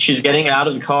 Mm-hmm. She's getting out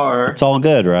of the car. It's all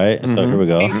good, right? So here we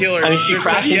go. I mean, she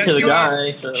crashed into the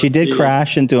guy. So She did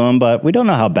crash into him, but we don't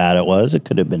know how bad it was. It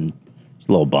could have been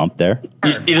a little bump there.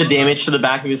 You see the damage to the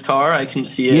back of his car? I can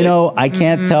see it. You know, I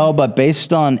can't tell, but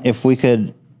based on if we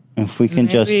can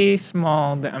just Maybe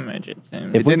small damage, it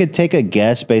seems. if we could take a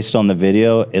guess based on the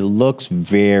video, it looks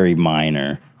very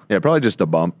minor. Yeah, probably just a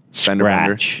bump.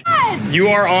 Scratch. You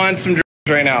are on some drugs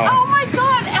right now. Oh my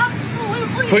God,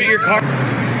 absolutely. Put your car.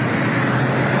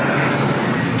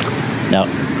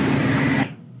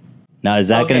 Now is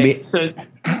that going to be? So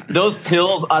those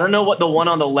pills, I don't know what the one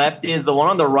on the left is. The one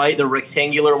on the right, the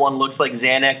rectangular one, looks like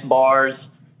Xanax bars,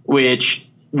 which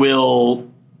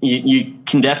will you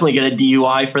can definitely get a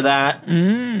DUI for that.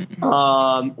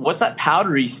 What's that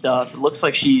powdery stuff? It looks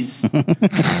like she's.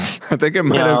 I think it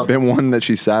might have been one that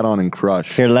she sat on and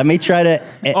crushed. Here, let me try to.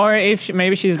 Or if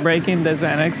maybe she's breaking the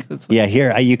Xanax. That's Yeah,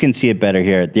 here you can see it better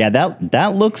here. Yeah,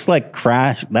 that looks like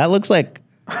crash. That looks like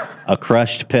a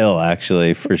crushed pill,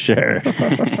 actually, for sure.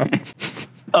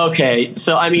 Okay,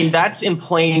 so I mean that's in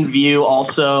plain view.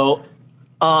 Also,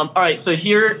 all right. So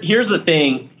here's the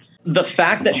thing: the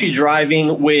fact that she's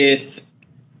driving with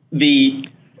the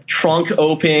trunk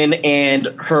open and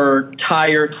her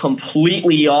tire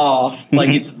completely off, like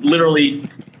it's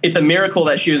a miracle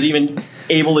that she was even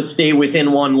able to stay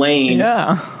within one lane.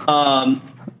 Yeah.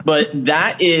 But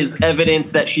that is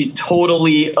evidence that she's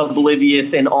totally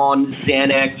oblivious and on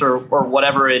Xanax or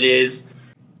whatever it is.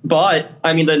 But,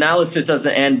 I mean, the analysis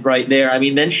doesn't end right there. I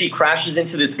mean, then she crashes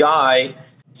into this guy.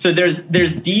 So there's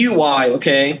DUI,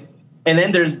 okay? And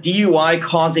then there's DUI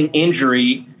causing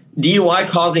injury. DUI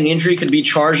causing injury could be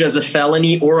charged as a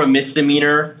felony or a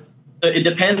misdemeanor. It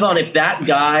depends on if that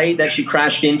guy that she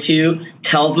crashed into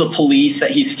tells the police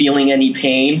that he's feeling any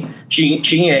pain. She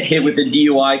can get hit with a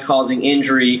DUI causing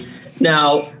injury.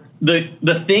 Now, the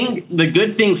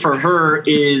good thing for her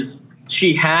is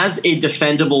she has a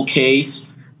defendable case.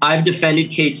 I've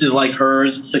defended cases like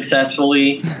hers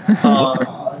successfully,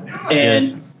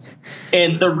 and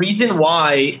the reason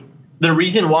why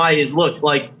is, look,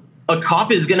 like a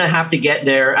cop is gonna have to get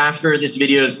there after this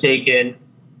video is taken,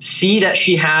 see that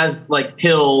she has like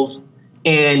pills,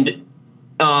 and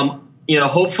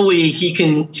hopefully he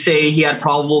can say he had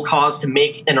probable cause to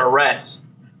make an arrest.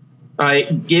 All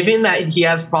right, given that he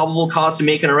has probable cause to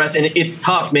make an arrest, and it's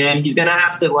tough, man. He's gonna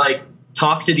have to like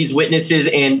talk to these witnesses,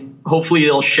 and hopefully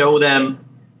they'll show them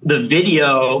the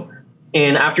video.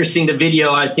 And after seeing the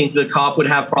video, I think the cop would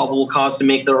have probable cause to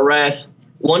make the arrest.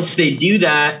 Once they do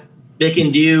that, They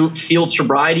can do field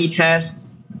sobriety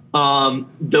tests.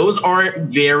 Those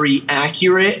aren't very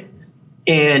accurate.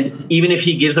 And even if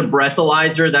he gives a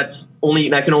breathalyzer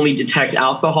that can only detect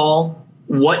alcohol,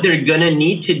 what they're going to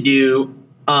need to do,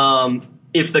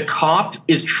 if the cop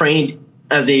is trained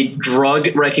as a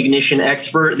drug recognition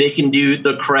expert, they can do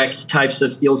the correct types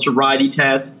of field sobriety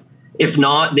tests. If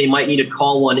not, they might need to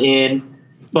call one in.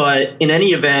 But in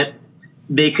any event,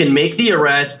 they can make the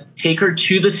arrest, take her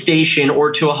to the station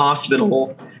or to a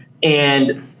hospital,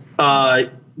 and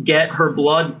get her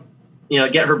blood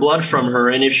from her.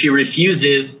 And if she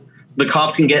refuses, the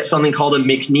cops can get something called a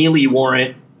McNeely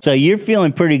warrant. So you're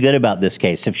feeling pretty good about this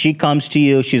case. If she comes to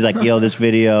you, she's like, yo,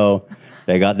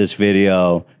 they got this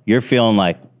video. You're feeling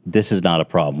like this is not a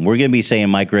problem. We're going to be saying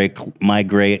my great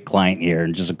client here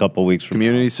in just a couple of weeks from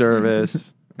community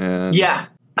service. Yeah.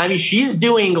 I mean, she's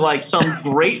doing like some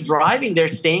great driving. They're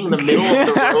staying in the middle of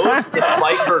the road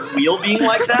despite her wheel being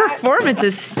like that. Her performance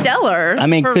is stellar. I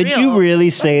mean, could you really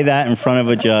say that in front of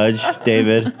a judge,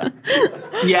 David?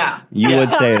 Yeah. You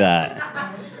would say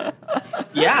that.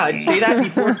 Yeah, I'd say that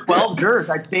before 12 jurors.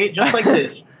 I'd say it just like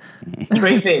this.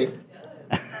 Straight face.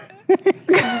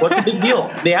 What's the big deal?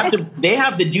 They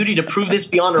have the duty to prove this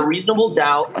beyond a reasonable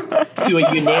doubt to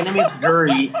a unanimous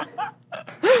jury.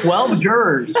 12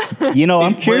 jurors. You know,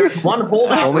 I'm curious. One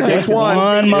holdout. Only takes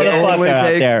one motherfucker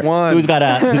out there who's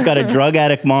got a drug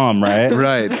addict mom, right?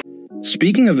 Right.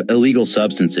 Speaking of illegal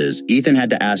substances, Ethan had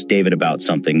to ask David about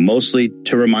something, mostly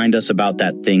to remind us about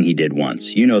that thing he did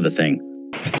once. You know the thing.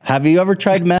 Have you ever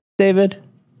tried meth, David?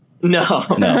 No.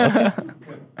 No.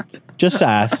 Just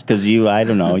ask, because I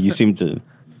don't know, you seem to.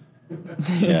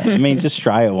 Yeah, I mean, just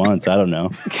try it once. I don't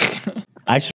know.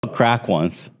 I smoked crack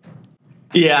once.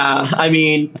 Yeah, I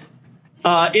mean,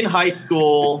 in high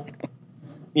school,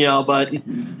 but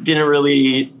didn't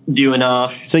really do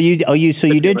enough. So you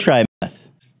did try meth?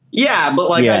 Yeah, but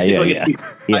I took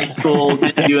high school,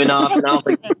 didn't do enough, and I was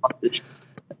like, fuck this shit.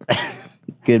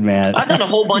 Good man. I've done a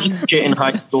whole bunch of shit in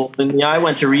high school, and I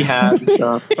went to rehab and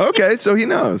stuff. Okay, so he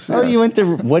knows. Oh, you went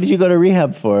to, what did you go to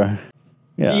rehab for?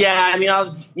 Yeah, I mean, I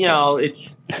was,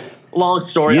 it's a long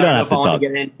story. You don't I have don't know to if I want talk. to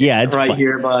get in It's right fine.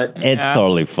 here, but it's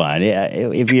totally fine. Yeah,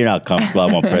 if you're not comfortable, I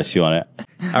won't press you on it.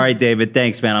 All right, David,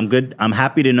 thanks, man. I'm good. I'm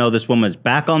happy to know this woman's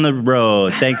back on the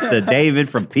road, thanks to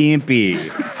David from P&P.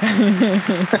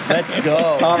 Let's go.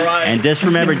 All right. And just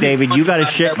remember, David, you got to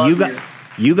share.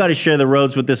 You got to share the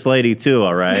roads with this lady too.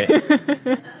 All right.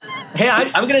 Hey,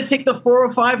 I'm going to take the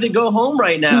 405 to go home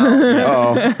right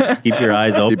now. Keep your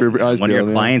eyes open. Keep your eyes One of your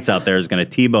peeled, clients out there is going to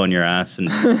T-bone your ass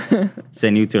and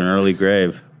send you to an early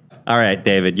grave. All right,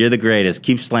 David, you're the greatest.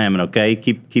 Keep slamming, okay?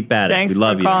 Keep at it. Thanks we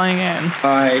love for you. calling in.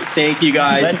 All right. Thank you,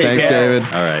 guys. Thanks, David.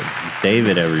 All right,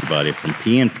 David, everybody from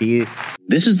P&P.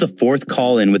 This is the fourth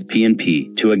call-in with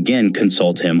P&P to again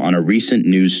consult him on a recent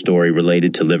news story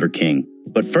related to Liver King.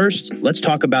 But first, let's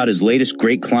talk about his latest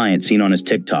great client seen on his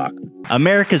TikTok.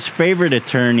 America's favorite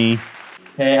attorney.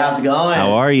 Hey, how's it going?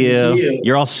 How are you? Good to see you.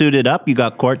 You're all suited up. You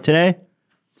got court today?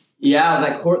 Yeah, I was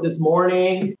at court this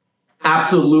morning.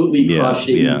 Absolutely crushed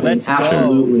it. Yeah. Let's go.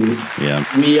 Absolutely. Yeah.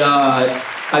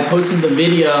 I posted the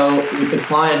video with the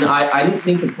client. I didn't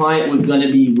think the client was going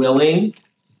to be willing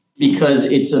because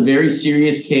it's a very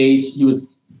serious case. He was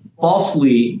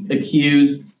falsely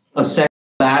accused of sexual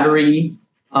battery,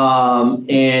 and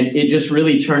it just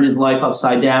really turned his life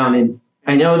upside down. And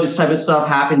I know this type of stuff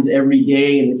happens every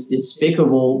day, and it's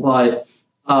despicable, but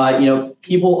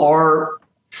people are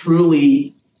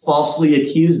truly falsely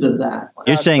accused of that.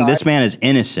 You're saying this man is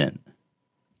innocent?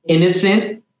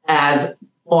 Innocent as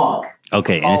fuck.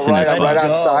 Okay, innocent as fuck. Right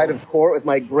outside of court with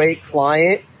my great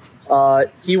client.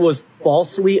 He was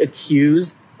falsely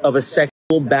accused of a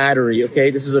sexual battery. Okay,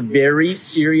 this is a very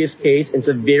serious case. It's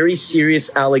a very serious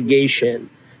allegation.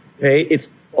 Okay, it's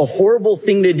a horrible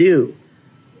thing to do,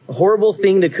 a horrible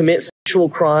thing to commit sexual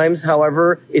crimes.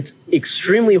 However, it's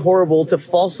extremely horrible to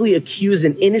falsely accuse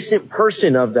an innocent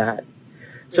person of that.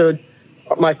 So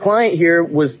my client here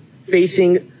was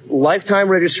facing lifetime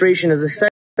registration as a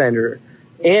sex offender.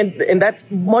 And that's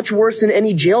much worse than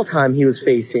any jail time he was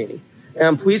facing. And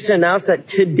I'm pleased to announce that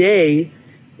today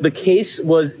the case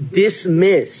was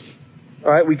dismissed.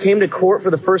 All right, we came to court for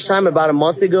the first time about a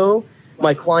month ago.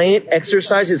 My client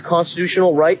exercised his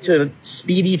constitutional right to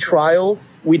speedy trial.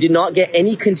 We did not get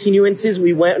any continuances.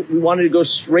 We wanted to go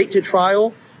straight to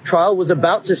trial. Trial was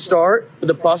about to start, but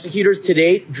the prosecutors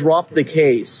today dropped the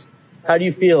case. How do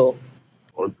you feel?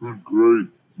 I feel great.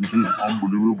 This is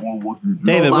unbelievable what you do.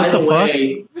 David, what the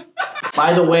fuck?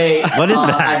 By the way, what is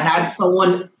that? I had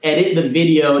someone edit the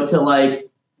video to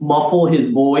muffle his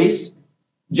voice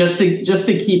just to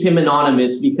keep him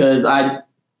anonymous because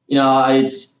you know, I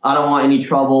don't want any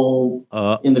trouble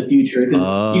in the future. You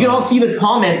can all see the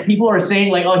comments. People are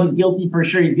saying like, oh, he's guilty for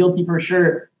sure. He's guilty for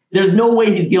sure. There's no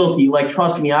way he's guilty. Like,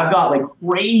 trust me, I've got like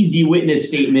crazy witness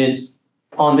statements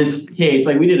on this case.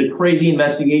 Like, we did a crazy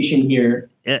investigation here.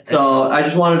 So I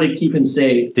just wanted to keep him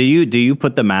safe. Do you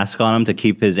put the mask on him to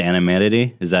keep his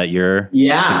anonymity? Is that your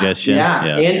suggestion? Yeah.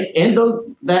 And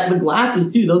the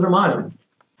glasses too. Those are mine.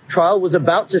 Trial was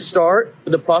about to start,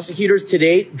 but the prosecutors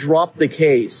today dropped the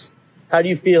case. How do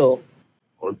you feel?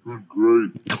 I feel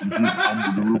great. This is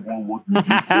unbelievable what you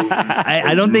did.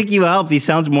 I don't think you helped. He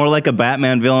sounds more like a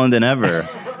Batman villain than ever.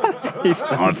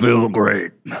 I feel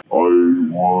great. I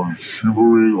was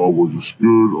shivering. I was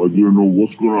scared. I didn't know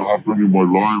what's going to happen in my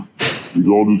life. With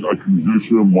all this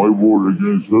accusation, my word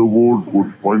against her word.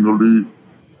 But finally,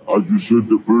 as you said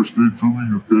the first day to me,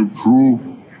 you came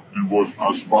through. It was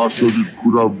as fast as it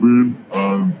could have been.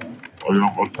 And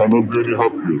I cannot be any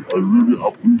happier. I really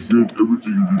appreciate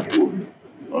everything you did for me.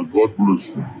 And God bless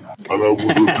you. And I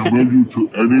would recommend you to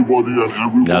anybody and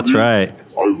everybody. That's right.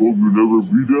 I hope you never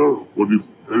be there. But if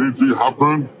anything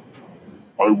happened,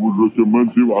 I would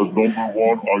recommend him as number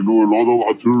one. I know a lot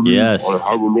of attorneys. Yes. I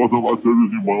have a lot of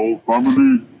attorneys in my own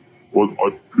family. But I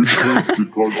picked him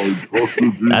because I trusted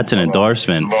him. That's an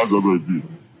endorsement. I'm glad that I did.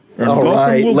 All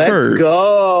right, let's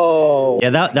go. Yeah,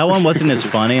 that one wasn't as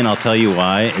funny, and I'll tell you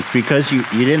why. It's because you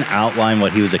didn't outline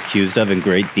what he was accused of in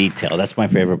great detail. That's my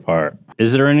favorite part.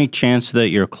 Is there any chance that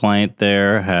your client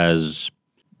there has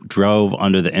drove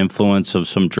under the influence of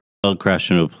some drug,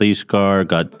 crashed into a police car,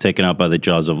 got taken out by the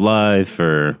jaws of life,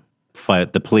 or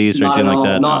fight the police or anything like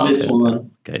that? Not this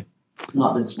one. Okay.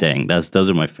 Not this one. Dang, those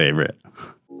are my favorite.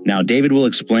 Now, David will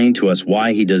explain to us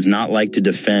why he does not like to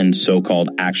defend so-called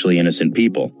actually innocent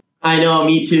people. I know,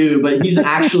 me too, but he's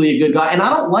actually a good guy. And I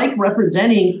don't like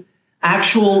representing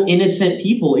actual innocent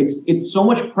people. It's so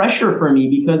much pressure for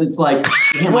me because it's like,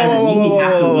 damn,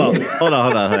 whoa. Hold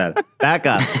on. Back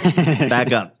up.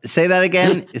 Say that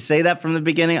again. Say that from the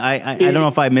beginning. I don't know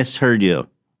if I misheard you.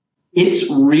 It's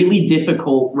really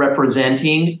difficult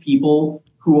representing people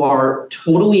who are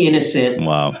totally innocent,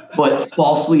 but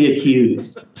falsely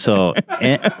accused. So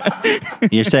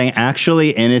you're saying actually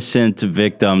innocent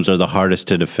victims are the hardest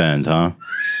to defend, huh?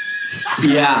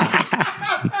 Yeah.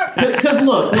 Because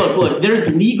look, there's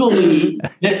legally,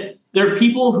 there are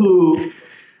people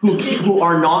who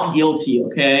are not guilty,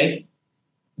 okay?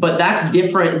 But that's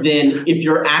different than if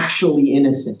you're actually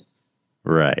innocent.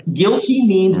 Right. Guilty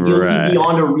means guilty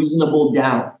beyond a reasonable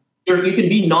doubt. You can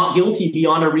be not guilty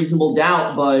beyond a reasonable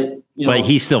doubt, but but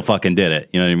he still fucking did it.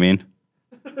 You know what I mean?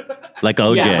 Like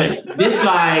OJ. Yeah, but this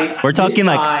guy. We're talking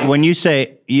like when you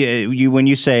say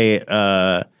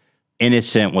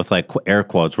innocent with like air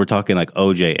quotes. We're talking like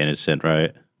OJ innocent,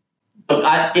 right?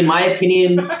 In my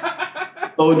opinion,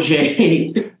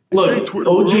 OJ. Look,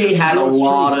 OJ had a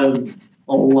lot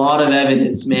of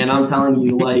evidence, man. I'm telling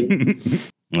you, like.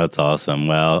 That's awesome.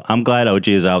 Well, I'm glad OG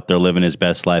is out there living his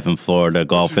best life in Florida,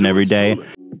 golfing every day.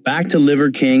 Back to Liver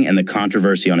King and the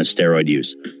controversy on his steroid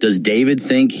use. Does David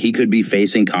think he could be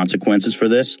facing consequences for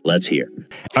this? Let's hear.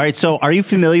 All right. So are you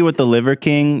familiar with the Liver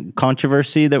King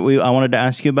controversy that I wanted to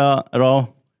ask you about at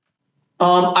all?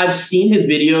 I've seen his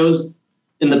videos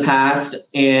in the past,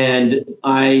 and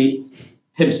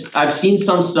I've seen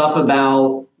some stuff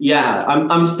about,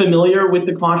 I'm familiar with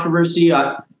the controversy.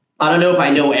 I don't know if I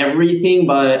know everything,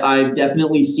 but I've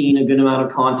definitely seen a good amount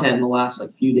of content in the last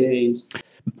few days.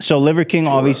 So Liver King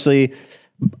obviously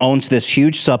owns this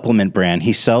huge supplement brand.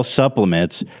 He sells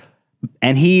supplements,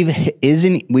 and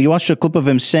we watched a clip of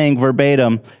him saying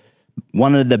verbatim,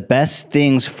 one of the best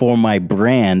things for my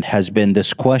brand has been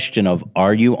this question of,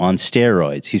 are you on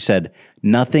steroids? He said,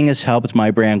 nothing has helped my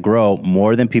brand grow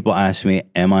more than people ask me,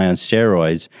 am I on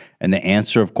steroids? And the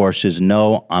answer, of course, is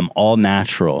no, I'm all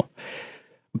natural.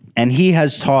 And he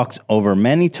has talked over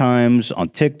many times on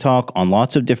TikTok, on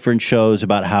lots of different shows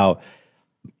about how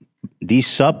these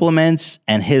supplements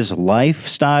and his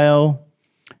lifestyle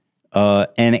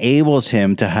enables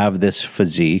him to have this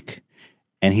physique,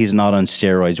 and he's not on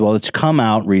steroids. Well, it's come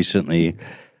out recently.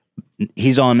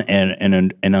 He's on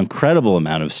an incredible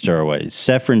amount of steroids,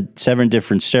 seven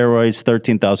different steroids,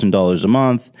 $13,000 a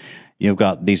month. You've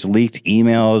got these leaked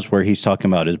emails where he's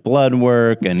talking about his blood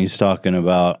work, and he's talking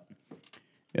about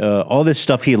all this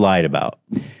stuff he lied about.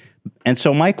 And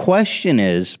so my question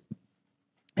is,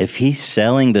 if he's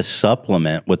selling the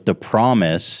supplement with the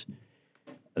promise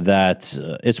that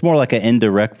it's more like an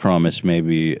indirect promise,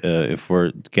 maybe if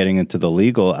we're getting into the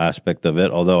legal aspect of it,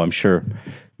 although I'm sure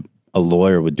a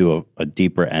lawyer would do a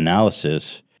deeper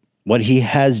analysis, what he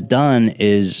has done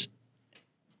is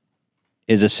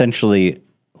essentially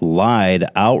lied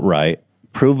outright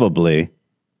provably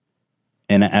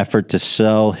in an effort to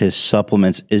sell his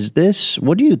supplements. Is this,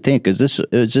 what do you think? Is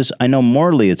this, I know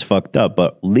morally it's fucked up,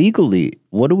 but legally,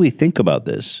 what do we think about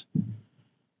this?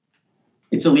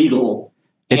 It's illegal.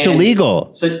 It's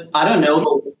illegal. So I don't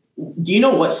know. Do you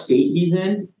know what state he's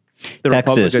in?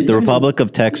 Texas, the Republic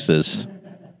of Texas.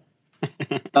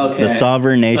 Okay. The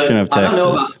sovereign nation of Texas. I don't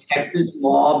know about Texas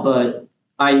law, but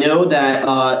I know that,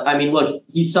 I mean, look,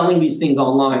 he's selling these things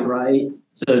online, right?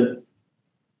 So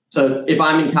if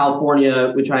I'm in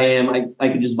California, which I am, I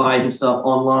could just buy his stuff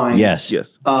online. Yes.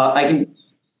 I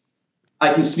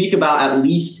can speak about at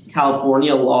least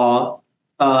California law.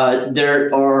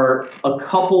 There are a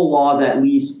couple laws at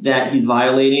least that he's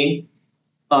violating,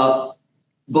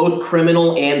 both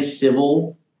criminal and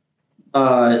civil.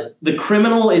 The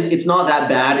criminal, it's not that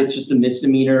bad. It's just a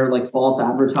misdemeanor, like false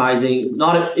advertising.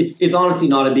 It's honestly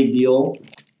not a big deal.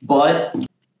 But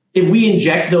if we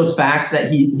inject those facts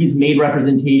that he's made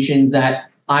representations that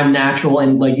I'm natural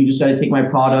and like you just got to take my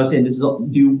product and this is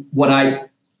do what I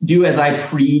do as I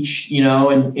preach, you know,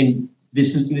 and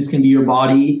this can be your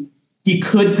body. He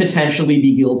could potentially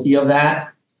be guilty of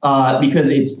that because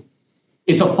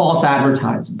it's a false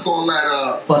advertisement. Call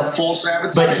that false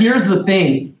advertising. But here's the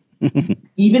thing.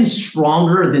 Even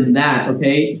stronger than that,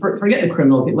 okay? Forget the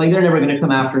criminal. Like, they're never going to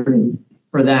come after him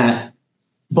for that.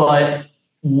 But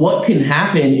what can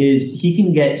happen is he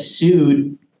can get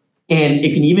sued, and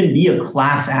it can even be a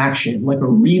class action, like a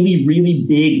really, really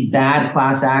big, bad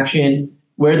class action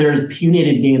where there's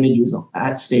punitive damages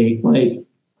at stake. Like,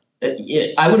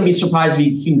 I wouldn't be surprised if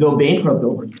he can go bankrupt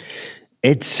over this.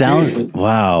 It sounds, Seriously.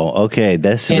 wow. Okay.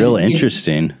 That's real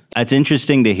interesting. That's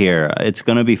interesting to hear. It's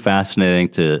going to be fascinating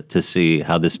to see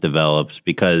how this develops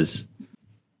because it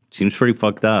seems pretty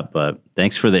fucked up, but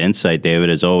thanks for the insight, David,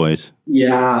 as always.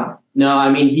 Yeah. No, I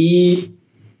mean,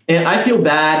 and I feel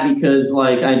bad because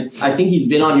like, I think he's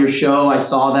been on your show. I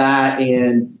saw that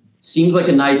and seems like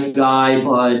a nice guy,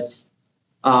 but,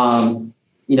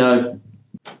 you know,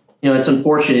 it's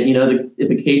unfortunate, you know,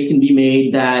 if a case can be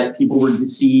made that people were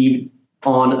deceived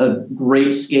on a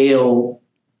great scale,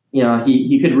 you know,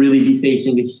 he could really be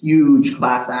facing a huge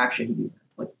class action here.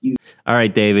 Like, all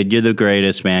right, David, you're the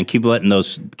greatest, man. Keep letting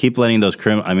those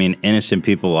innocent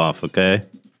people off, okay?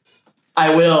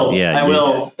 I will. Yeah, I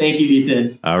will. Thank you,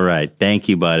 Ethan. All right. Thank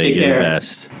you, buddy. Take You're care. the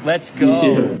best. Let's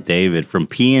go. David from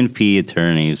PNP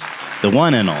Attorneys, the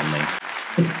one and only.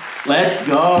 Let's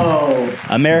go.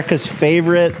 America's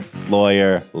favorite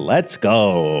lawyer. Let's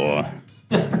go.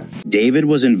 David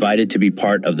was invited to be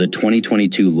part of the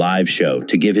 2022 live show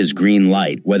to give his green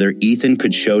light whether Ethan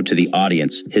could show to the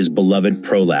audience his beloved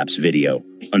prolapse video.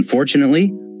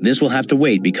 Unfortunately, this will have to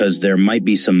wait because there might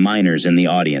be some minors in the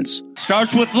audience.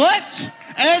 Starts with let's,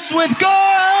 ends with go!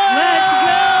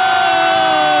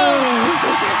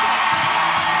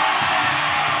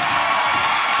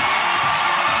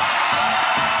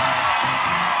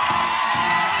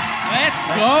 Let's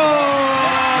go!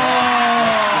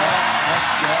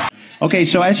 Okay,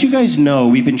 so as you guys know,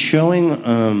 we've been showing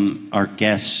our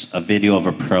guests a video of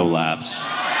a prolapse.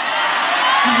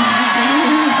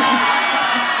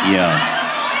 Yeah,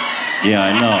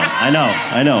 I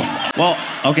know. Well,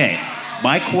 okay,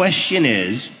 my question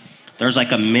is, there's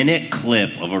like a minute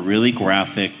clip of a really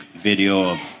graphic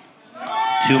video of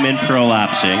two men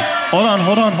prolapsing. Hold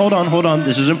on,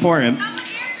 this is important.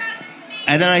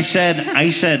 And then I said,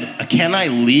 can I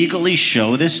legally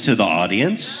show this to the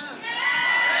audience?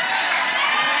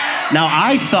 Now,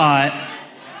 I thought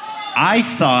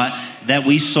that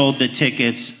we sold the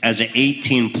tickets as an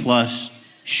 18-plus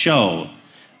show,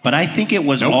 but I think it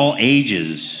was all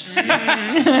ages.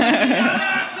 Dan,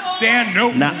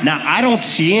 nope. Now, I don't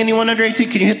see anyone under 18.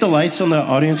 Can you hit the lights on the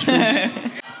audience, please?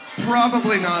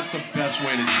 Probably not the best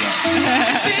way to go.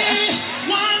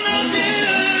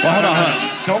 Well, hold on.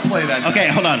 Don't play that. Okay,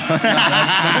 hold on.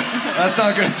 That's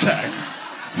not a good tag.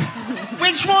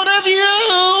 Which one of you?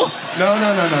 No.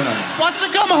 Wants to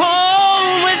come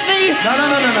home with me? No.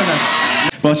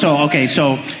 Well, so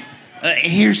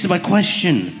here's my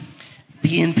question.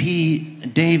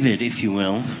 PNP David, if you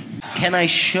will. Can I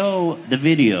show the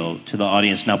video to the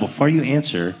audience? Now, before you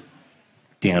answer,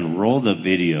 Dan, roll the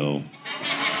video.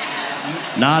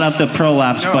 Not of the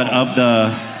prolapse, but of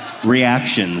the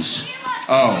reactions.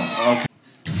 Oh, okay.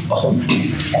 Oh,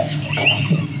 this.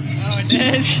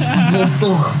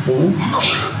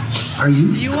 Are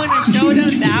you? Do you want to show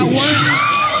them that one?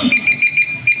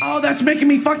 Oh, that's making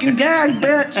me fucking gag,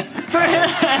 bitch.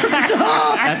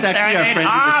 That's actually our friend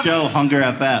of the show, Hunger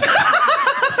FF.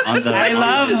 I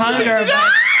love Hunger, but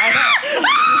I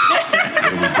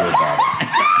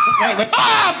Wait.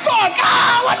 Ah, fuck!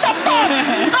 Ah, what the fuck?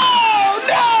 Oh,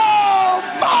 no!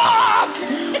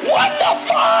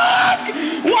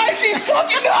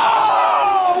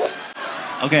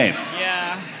 Okay.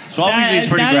 Yeah. So obviously it's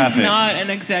pretty graphic. That is not an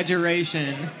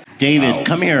exaggeration. David,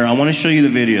 come here. I want to show you the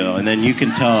video, and then you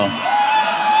can tell.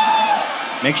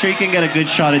 Make sure you can get a good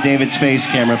shot of David's face,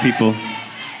 camera people.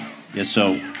 Yeah,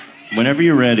 so whenever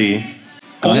you're ready.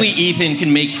 Only Ethan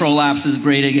can make prolapses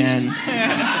great again.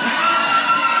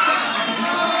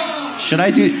 Should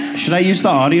I use the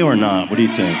audio or not? What do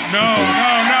you think? No.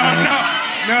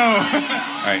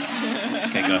 All right.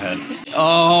 Okay, go ahead.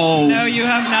 Oh. No, you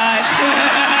have not.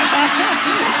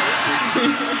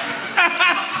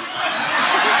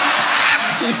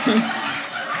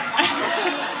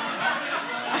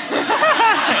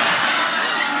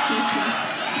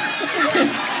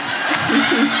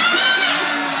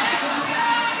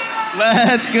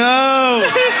 Let's go.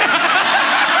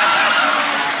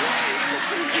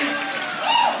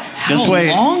 Just wait.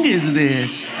 How long is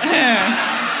this?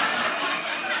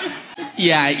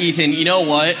 Yeah, Ethan, you know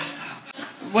what?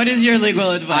 What is your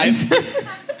legal advice?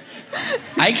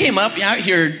 I came out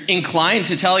here inclined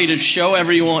to tell you to show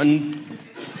everyone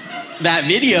that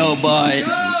video, but...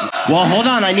 Well, hold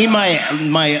on. I need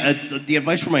the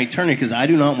advice from my attorney because I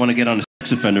do not want to get on a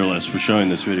sex offender list for showing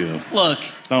this video. Look.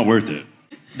 It's not worth it.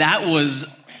 That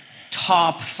was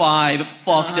top 5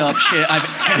 fucked up shit I've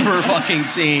ever fucking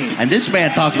seen. And this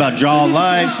man talked about Jaw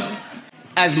Live.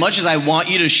 As much as I want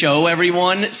you to show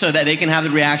everyone so that they can have the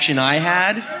reaction I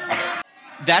had,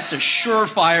 that's a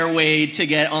surefire way to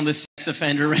get on the sex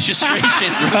offender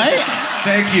registration. Right?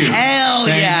 Thank you. Hell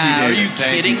yeah. Are you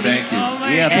kidding me? Thank you. Oh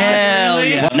my Yeah, God. Hell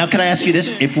yeah. Now, can I ask you this?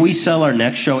 If we sell our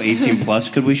next show 18 plus,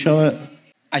 could we show it?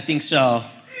 I think so.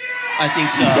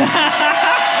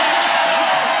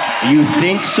 You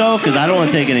think so? Because I don't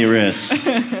want to take any risks.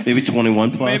 Maybe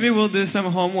 21 plus. Maybe we'll do some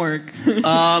homework.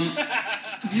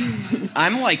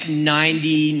 I'm like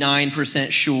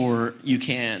 99% sure you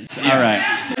can. So. All right.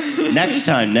 Next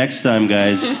time,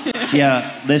 guys.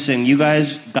 Yeah, listen, you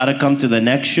guys got to come to the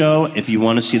next show if you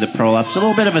want to see the prolapse. A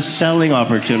little bit of a selling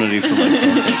opportunity for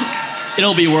myself.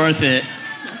 It'll be worth it.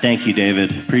 Thank you,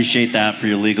 David. Appreciate that for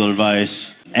your legal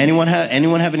advice. Anyone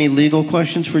have any legal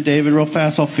questions for David real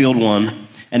fast? I'll field one.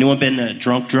 Anyone been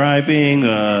drunk driving,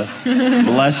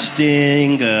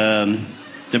 molesting,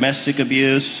 domestic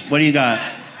abuse? What do you got?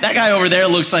 That guy over there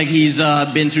looks like he's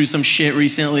been through some shit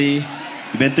recently.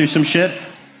 You been through some shit?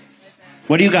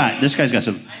 What do you got? This guy's got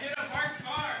some...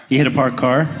 You hit a parked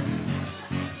car?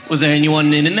 Was there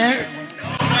anyone in there?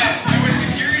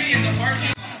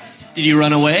 Did you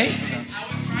run away?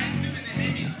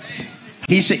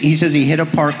 He says he hit a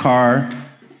parked car.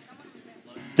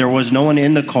 There was no one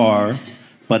in the car,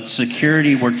 but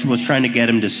security was trying to get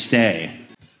him to stay.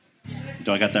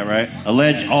 Do I got that right?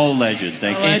 All alleged.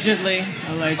 Thank you. Allegedly.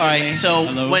 All right,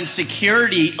 so when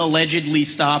security allegedly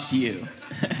stopped you,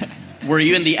 were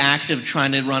you in the act of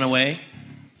trying to run away?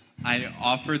 I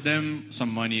offered them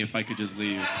some money if I could just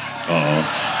leave.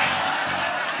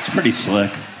 Uh-oh. It's pretty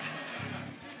slick.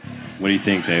 What do you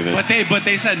think, David? But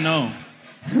they said no.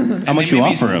 How much you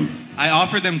offer them? I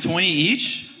offered them 20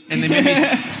 each, and they made me.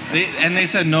 They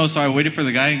said no, so I waited for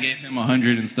the guy and gave him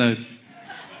 100 instead.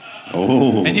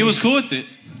 Oh. And he was cool with it.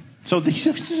 So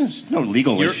there's no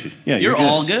legal issue. Yeah, you're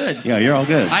all good. Yeah, you're all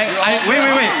good. Wait.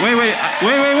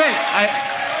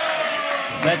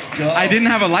 Let's go. I didn't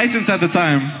have a license at the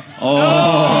time.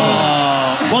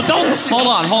 Oh. Well, don't. Hold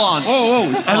on.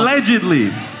 Whoa. Allegedly.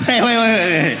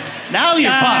 Wait. Now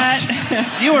you're fucked.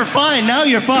 You were fine. Now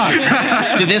you're fucked.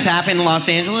 Did this happen in Los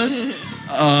Angeles?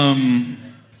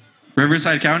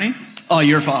 Riverside County. Oh,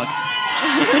 you're fucked.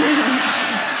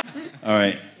 All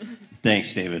right.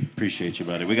 Thanks, David. Appreciate you,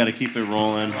 buddy. We got to keep it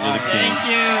rolling. You're the king. Thank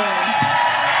you.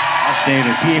 That's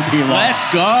David. P&P Law. Let's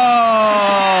go.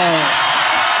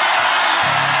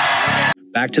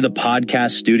 Back to the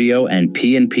podcast studio, and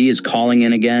P&P is calling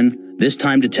in again, this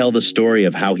time to tell the story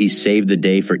of how he saved the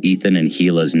day for Ethan and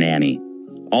Gila's nanny.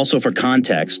 Also, for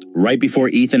context, right before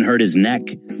Ethan hurt his neck,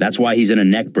 that's why he's in a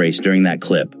neck brace during that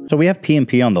clip. So we have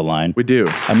P&P on the line. We do.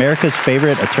 America's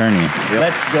favorite attorney. Yep.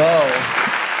 Let's go.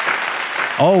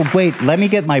 Oh, wait, let me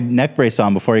get my neck brace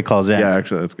on before he calls in. Yeah,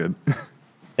 actually, that's good.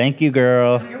 Thank you,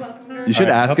 girl. You're welcome. You should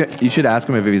ask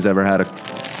him if he's ever had a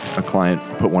client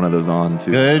put one of those on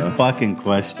too. Good fucking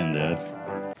question, dude.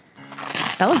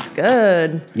 That looks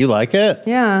good. You like it?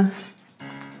 Yeah.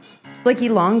 It's like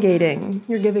elongating.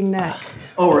 You're giving neck.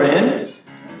 Oh, we're in?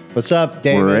 What's up,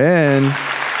 David? We're in.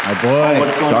 My boy.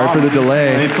 What's going Sorry on? for the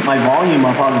delay. Let me put my volume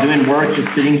up. I was doing work,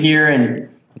 just sitting here, and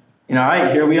all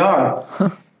right, here we are.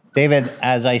 David,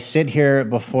 as I sit here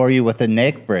before you with a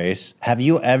neck brace, have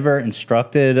you ever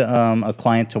instructed a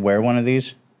client to wear one of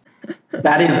these?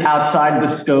 That is outside the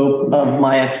scope of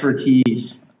my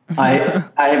expertise. I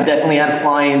have definitely had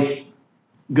clients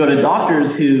go to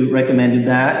doctors who recommended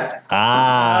that.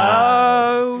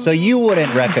 So you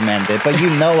wouldn't recommend it, but you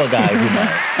know a guy who might.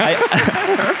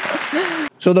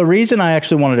 So the reason I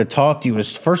actually wanted to talk to you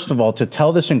is, first of all, to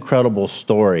tell this incredible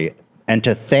story and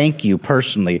to thank you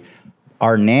personally.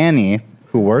 Our nanny,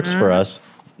 who works for us,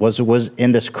 was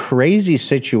in this crazy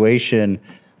situation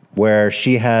where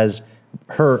she has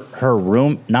her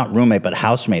not roommate, but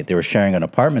housemate. They were sharing an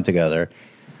apartment together.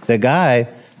 The guy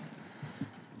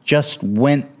just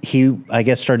went, I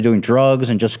guess, started doing drugs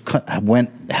and just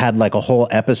had like a whole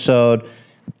episode.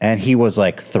 And he was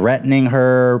like threatening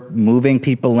her, moving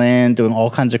people in, doing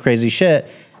all kinds of crazy shit.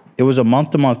 It was a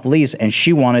month-to-month lease, and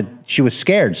she was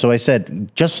scared. So I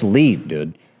said, just leave,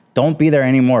 dude. Don't be there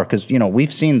anymore. Because,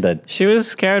 we've seen that. She was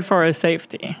scared for her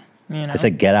safety. I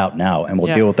said, get out now, and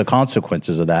we'll deal with the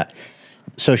consequences of that.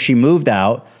 So she moved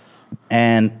out,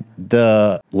 and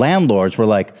the landlords were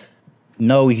like,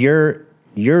 no, you're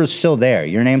still there.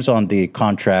 Your name's on the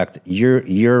contract.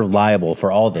 You're liable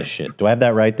for all this shit. Do I have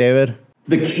that right, David?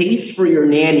 The case for your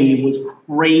nanny was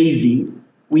crazy.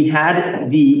 We had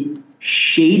the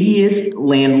shadiest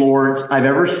landlords I've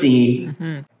ever seen.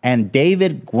 Mm-hmm. And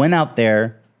David went out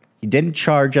there. He didn't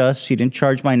charge us. He didn't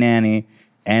charge my nanny.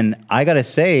 And I got to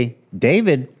say,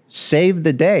 David saved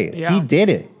the day. Yeah. He did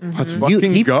it. Let's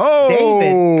fucking go.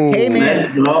 David came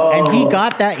in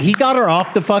and he got her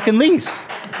off the fucking lease.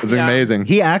 It's amazing.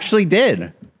 He actually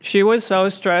did. She was so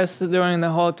stressed during the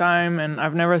whole time, and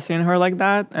I've never seen her like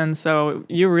that. And so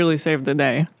you really saved the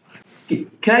day. Can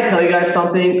I tell you guys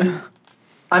something?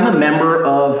 I'm a member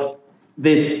of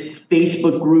this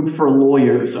Facebook group for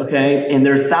lawyers, okay? And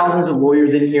there's thousands of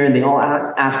lawyers in here, and they all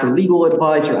ask for legal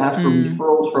advice or ask for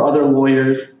referrals for other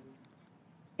lawyers.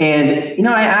 And,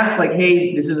 I asked, like,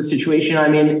 hey, this is a situation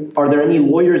I'm in. Are there any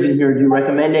lawyers in here? Do you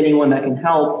recommend anyone that can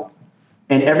help?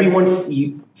 And everyone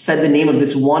said the name of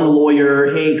this one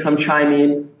lawyer. Hey, come chime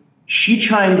in. She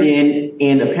chimed in,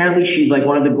 and apparently she's like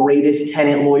one of the greatest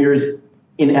tenant lawyers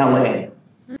in LA.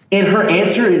 And her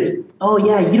answer is, oh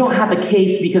yeah, you don't have a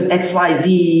case because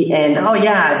XYZ, and oh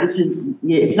yeah,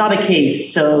 it's not a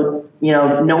case, so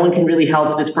no one can really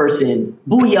help this person.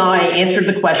 Booyah, I answered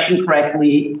the question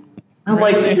correctly. I'm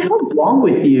like, what the hell's wrong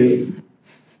with you?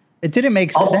 It didn't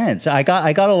make sense. I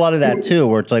got a lot of that too,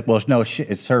 where it's like, well, no,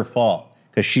 it's her fault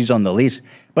because she's on the lease.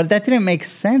 But that didn't make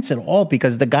sense at all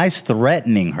because the guy's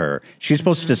threatening her. She's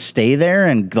supposed to stay there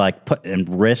and like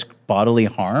risk bodily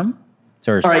harm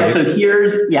to herself. All right, so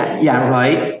here's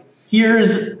right.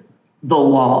 Here's the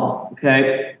law,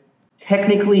 okay?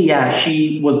 Technically,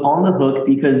 she was on the hook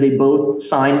because they both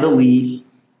signed the lease,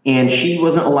 and she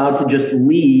wasn't allowed to just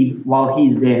leave while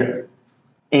he's there.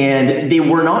 And they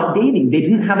were not dating. They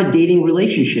didn't have a dating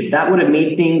relationship. That would have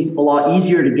made things a lot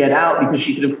easier to get out because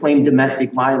she could have claimed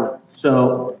domestic violence.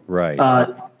 So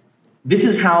this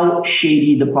is how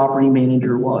shady the property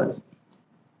manager was.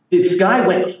 This guy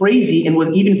went crazy and was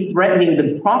even threatening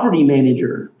the property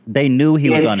manager. They knew he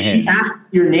was unhinged. She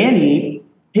asked your nanny,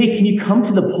 hey, can you come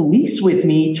to the police with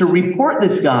me to report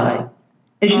this guy?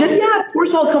 And she said, yeah, of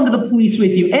course I'll come to the police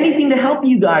with you. Anything to help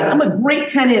you guys. I'm a great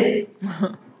tenant.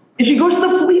 And she goes to the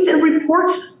police and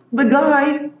reports the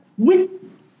guy with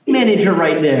the manager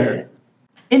right there.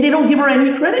 And they don't give her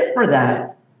any credit for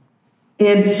that.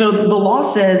 And so the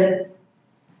law says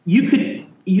you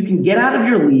can get out of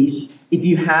your lease if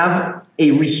you have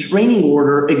a restraining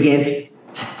order against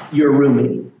your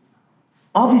roommate.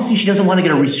 Obviously, she doesn't want to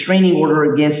get a restraining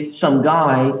order against some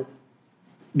guy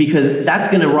because that's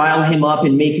going to rile him up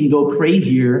and make him go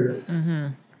crazier. Mm-hmm.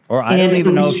 Or I don't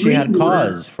even know if she had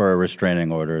cause for a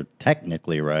restraining order,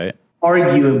 technically, right?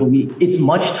 Arguably, it's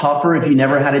much tougher if you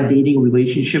never had a dating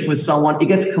relationship with someone. It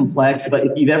gets complex, but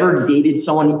if you've ever dated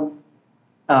someone,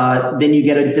 then you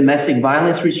get a domestic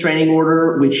violence restraining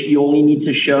order, which you only need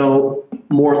to show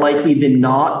more likely than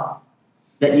not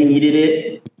that you needed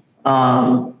it.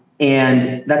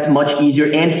 And that's much easier.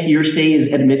 And hearsay is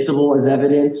admissible as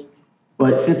evidence.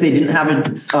 But since they didn't have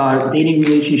a dating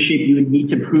relationship, you would need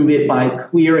to prove it by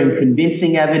clear and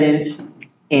convincing evidence.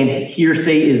 And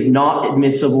hearsay is not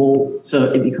admissible,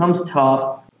 so it becomes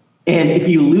tough. And if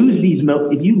you lose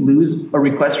a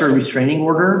request for a restraining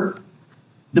order,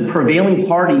 the prevailing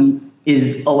party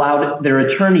is allowed their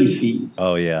attorney's fees.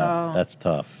 Oh yeah, that's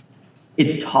tough.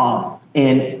 It's tough.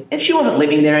 And if she wasn't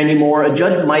living there anymore, a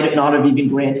judge might not have even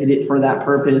granted it for that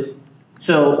purpose.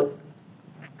 So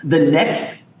the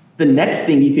next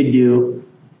thing you could do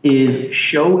is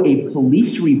show a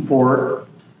police report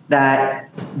that,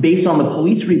 based on the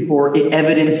police report, it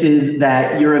evidences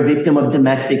that you're a victim of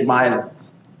domestic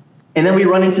violence. And then we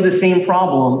run into the same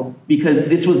problem because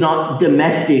this was not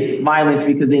domestic violence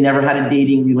because they never had a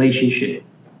dating relationship.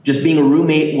 just being a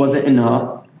roommate wasn't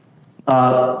enough.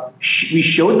 We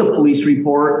showed the police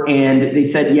report and they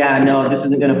said, yeah, no, this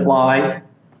isn't going to fly.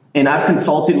 And I've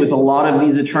consulted with a lot of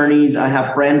these attorneys. I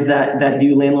have friends that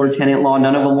do landlord-tenant law.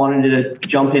 None of them wanted to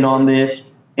jump in on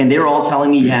this. And they were all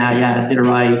telling me, yeah, they're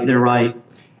right.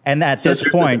 And at this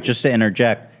point, just to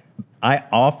interject, I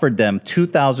offered them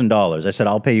 $2,000. I said,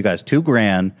 I'll pay you guys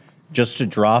 $2,000 just to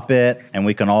drop it and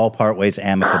we can all part ways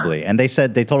amicably. And they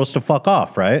told us to fuck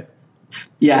off, right?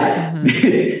 Yeah.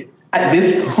 At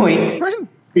this point,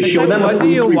 we showed them a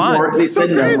police report. They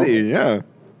said no. Yeah.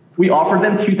 We offered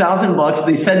them $2,000.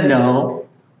 They said no.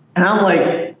 And I'm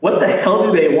like, what the hell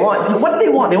do they want? What do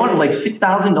they want? They wanted like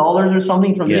 $6,000 or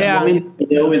something from this woman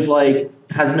who is like,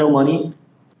 has no money.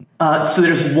 So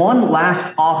there's one last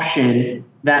option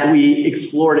that we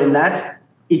explored, and that's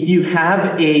if you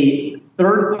have a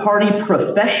third-party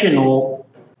professional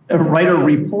write a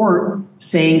report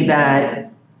saying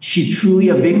that she's truly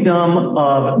a victim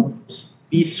of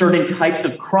these certain types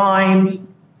of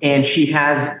crimes, and she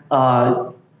has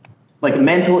like a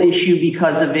mental issue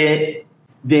because of it,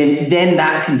 then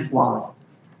that can fly.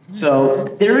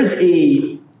 So there is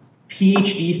a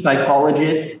PhD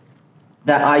psychologist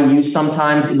that I use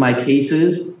sometimes in my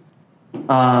cases.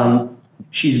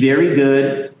 She's very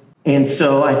good. And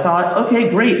so I thought, okay,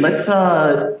 great. Let's,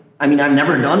 I've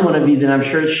never done one of these, and I'm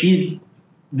sure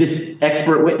this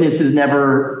expert witness has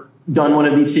never done one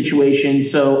of these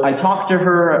situations. So I talked to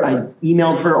her, I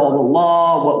emailed her all the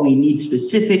law, what we need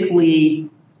specifically,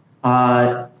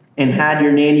 and had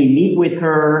your nanny meet with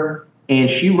her. And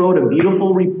she wrote a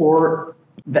beautiful report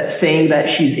saying that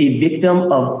she's a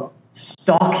victim of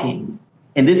stalking.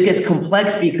 And this gets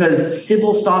complex because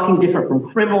civil stalking is different from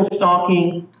criminal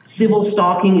stalking. Civil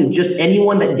stalking is just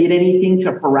anyone that did anything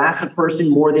to harass a person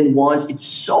more than once. It's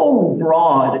so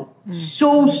broad,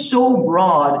 so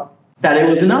broad that it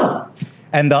was enough.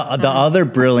 And the other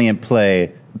brilliant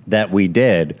play that we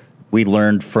did, we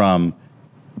learned from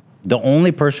the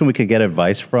only person we could get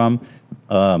advice from.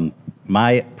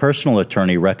 My personal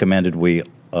attorney recommended we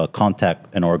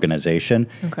contact an organization,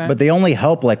 but they only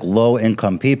help like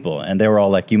low-income people, and they were all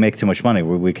like, "You make too much money,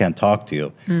 we can't talk to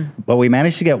you." But we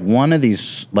managed to get one of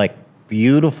these like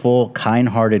beautiful,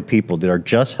 kind-hearted people that are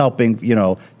just helping,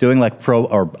 doing like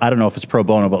I don't know if it's pro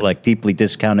bono, but like deeply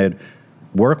discounted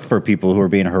work for people who are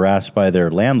being harassed by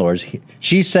their landlords.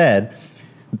 She said,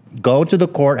 "Go to the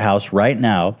courthouse right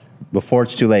now before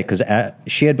it's too late," because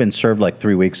she had been served like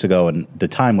 3 weeks ago and the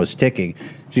time was ticking.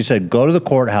 She said, "Go to the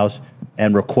courthouse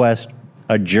and request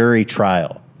a jury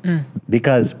trial."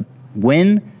 Because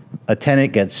when a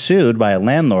tenant gets sued by a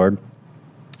landlord,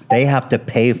 they have to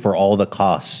pay for all the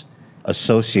costs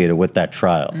associated with that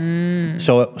trial.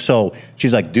 So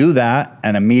she's like, do that,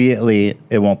 and immediately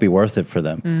it won't be worth it for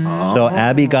them. So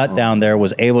Abby got down there,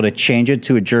 was able to change it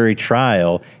to a jury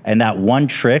trial, and that one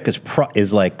trick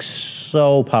is like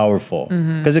so powerful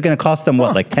because it's going to cost them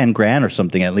like $10,000 or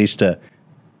something at least to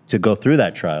go through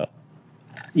that trial.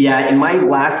 Yeah, in my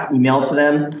last email to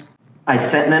them, I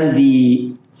sent them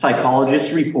the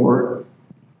psychologist report,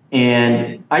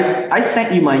 and I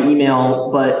sent you my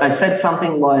email, but I said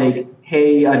something like,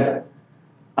 hey,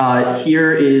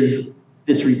 here is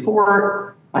this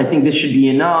report. I think this should be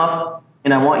enough,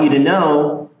 and I want you to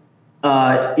know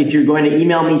if you're going to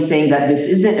email me saying that this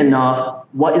isn't enough,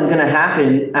 what is going to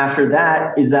happen after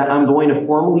that is that I'm going to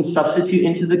formally substitute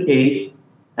into the case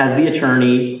as the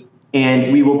attorney,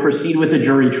 and we will proceed with a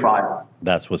jury trial.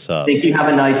 That's what's up. Thank you. Have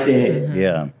a nice day.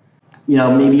 Yeah.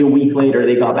 Maybe a week later,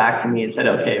 they got back to me and said,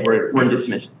 okay, we're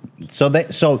dismissed. So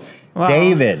wow.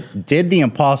 David did the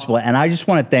impossible, and I just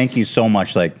want to thank you so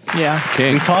much. Like, we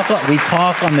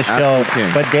talk on the show,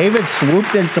 but David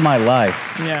swooped into my life,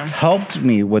 helped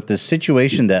me with the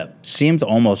situation that seemed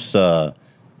almost,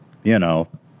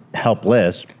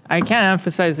 helpless. I can't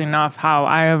emphasize enough how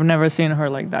I have never seen her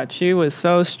like that. She was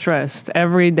so stressed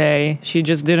every day. She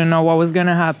just didn't know what was going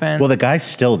to happen. Well, the guy's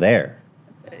still there.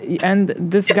 And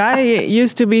this guy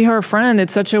used to be her friend.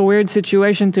 It's such a weird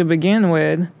situation to begin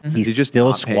with. He's just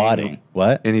still squatting.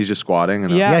 What? And he's just squatting?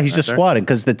 Yeah, he's just squatting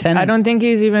because the tenant... I don't think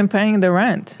he's even paying the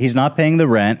rent. He's not paying the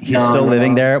rent. He's still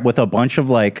living there with a bunch of,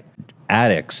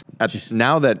 addicts.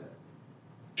 Now that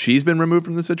she's been removed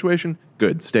from the situation,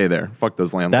 good, stay there. Fuck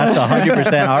those landlords. That's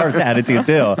 100% our attitude,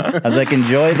 too. I was like,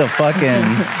 enjoy the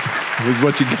fucking... Here's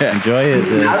what you get. Enjoy it.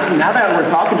 Now that we're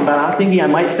talking about it, I'm thinking I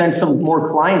might send some more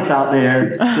clients out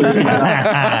there.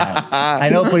 I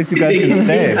know a place you guys can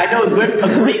stay. I know a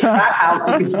great frat house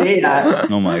you can stay at.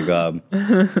 Oh my God.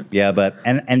 Yeah, but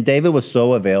and David was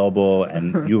so available,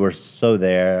 and you were so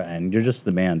there, and you're just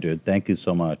the man, dude. Thank you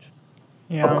so much.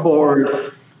 Yeah. Of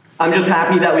course. I'm just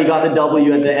happy that we got the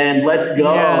W at the end. Let's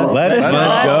go. Yes. Let's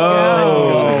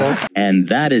go. And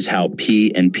that is how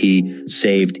P&P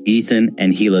saved Ethan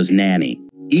and Gila's nanny.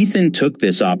 Ethan took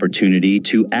this opportunity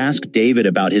to ask David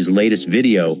about his latest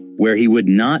video where he would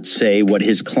not say what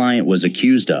his client was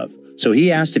accused of. So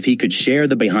he asked if he could share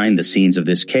the behind the scenes of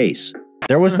this case.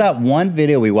 There was that one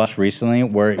video we watched recently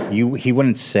where he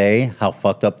wouldn't say how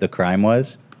fucked up the crime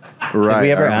was. Right. Did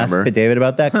we ever ask David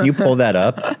about that? Can you pull that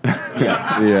up?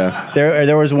 Yeah.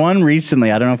 There was one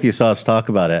recently. I don't know if you saw us talk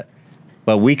about it,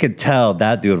 but we could tell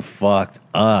that dude fucked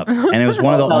up, and it was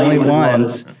one of the only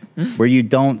ones where you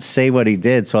don't say what he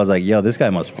did. So I was like, "Yo, this guy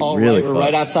must be really." We're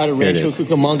right outside of Rancho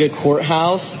Cucamonga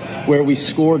Courthouse, where we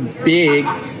scored big.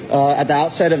 At the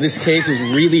outset of this case, it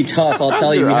was really tough. I'll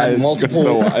tell you, we had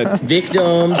multiple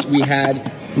victims. We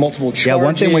had multiple charges. Yeah,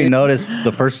 one thing we noticed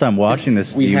the first time watching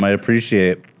this, you might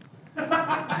appreciate,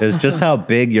 is just how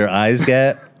big your eyes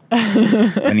get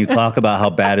when you talk about how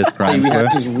bad his crimes we were.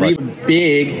 had this really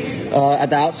big at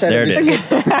the outset There of it this is.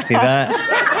 case. See that?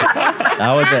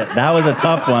 That was a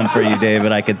tough one for you,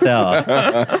 David. I could tell.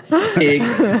 Big,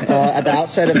 at the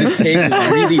outset of this case, it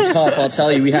was really tough. I'll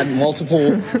tell you, we had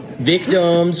multiple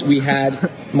victims. We had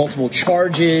multiple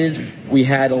charges. We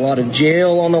had a lot of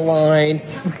jail on the line.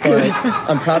 But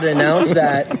I'm proud to announce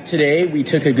that today we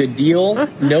took a good deal,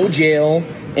 no jail,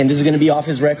 and this is going to be off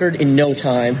his record in no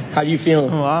time. How do you feel?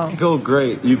 Wow. Feel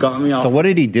great. You got me off. So what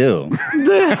did he do?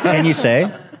 Can you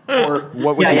say? Or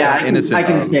what was innocent? I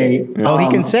can say. Oh, he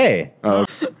can say.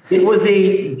 It was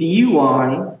a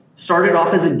DUI. Started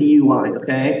off as a DUI.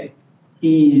 Okay.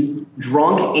 He's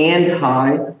drunk and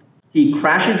high. He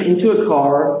crashes into a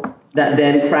car that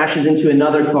then crashes into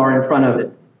another car in front of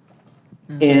it.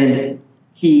 And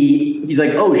he's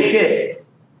like, oh shit.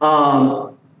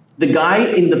 The guy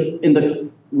in the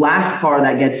last car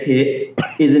that gets hit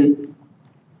is an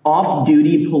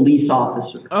off-duty police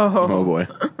officer. Oh boy.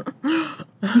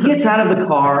 He gets out of the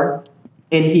car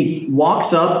and he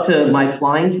walks up to my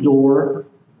client's door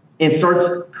and starts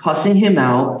cussing him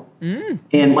out.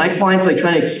 And my client's like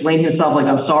trying to explain himself, like,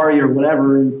 I'm sorry or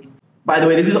whatever. And by the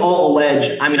way, this is all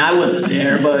alleged. I mean, I wasn't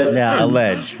there, but Yeah,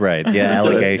 alleged, right. Yeah,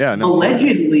 allegation.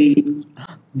 allegedly,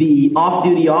 the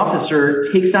off-duty officer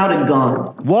takes out a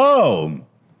gun. Whoa.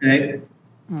 Okay.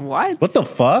 What? What the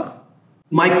fuck?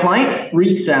 My client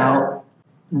freaks out,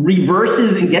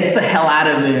 reverses and gets the hell out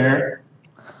of there.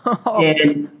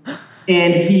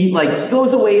 And he like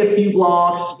goes away a few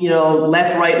blocks,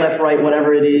 left, right,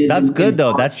 whatever it is. That's good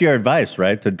though. That's your advice,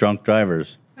 right? To drunk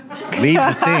drivers. Leave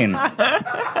the scene.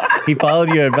 He followed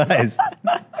your advice.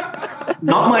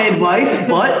 Not my advice,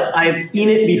 but I've seen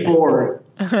it before.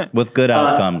 With good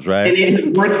outcomes, right? And it has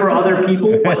worked for other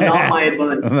people, but not my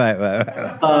advice.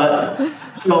 Right.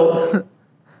 So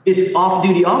this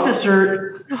off-duty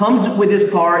officer comes with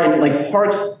his car and like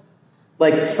parks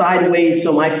like sideways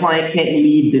so my client can't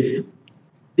leave this.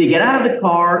 They get out of the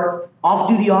car.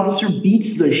 Off-duty officer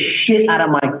beats the shit out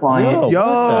of my client.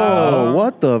 Yo,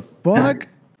 what the fuck?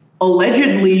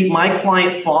 Allegedly, my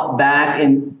client fought back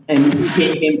and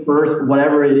hit him first,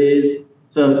 whatever it is.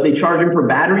 So they charged him for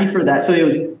battery for that. So it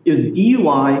was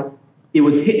DUI. It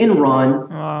was hit and run.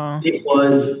 Wow. It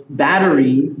was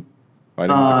battery.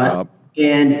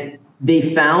 And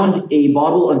they found a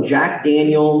bottle of Jack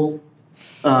Daniels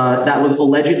that was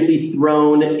allegedly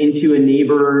thrown into a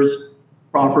neighbor's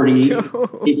property.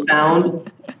 They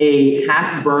found a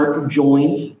half-burnt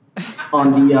joint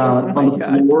on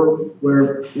the floor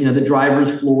where the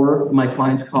driver's floor of my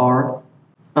client's car,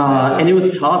 and it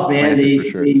was tough, man.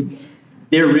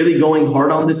 They're really going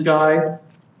hard on this guy.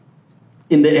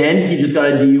 In the end, he just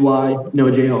got a DUI, no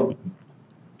jail.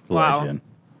 Wow.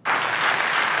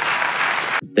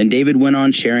 Then David went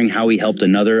on sharing how he helped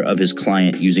another of his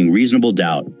client using reasonable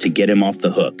doubt to get him off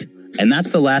the hook. And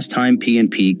that's the last time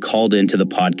P&P called into the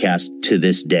podcast to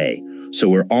this day. So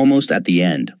we're almost at the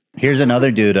end. Here's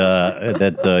another dude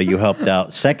that you helped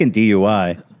out. Second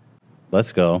DUI.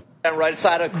 Let's go. I'm right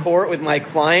side of court with my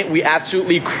client. We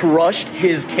absolutely crushed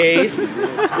his case.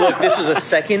 Look, this was a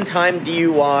second time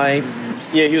DUI.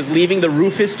 Yeah, he was leaving the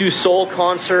Rufus Du Sol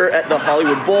concert at the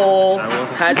Hollywood Bowl,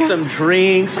 had some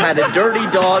drinks, had a dirty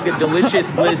dog, a delicious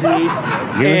glizzy.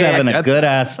 He was having a good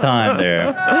ass time there.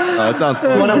 Oh, that sounds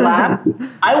fun. Want to laugh?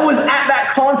 I was at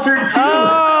that concert too.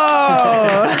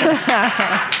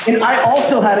 And I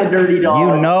also had a dirty dog. You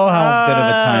know how good of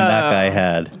a time that guy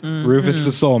had. Rufus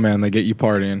the Soul, man. They get you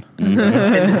partying.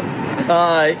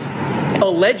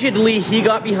 Allegedly, he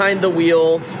got behind the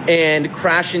wheel and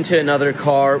crashed into another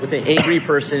car with an angry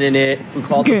person in it who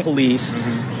called the police.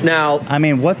 Now, I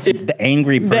mean, what's the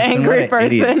angry person? The angry What an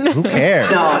idiot. person. Who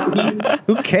cares? No,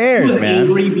 Who cares, he was man?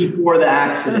 angry before the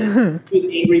accident. He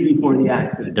was angry before the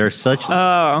accident. There's such.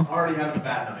 Already having a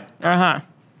bad night. Uh-huh.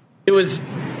 it was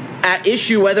at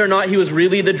issue whether or not he was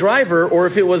really the driver or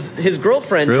if it was his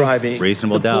girlfriend True. driving.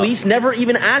 Reasonable the doubt. Police never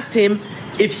even asked him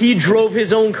if he drove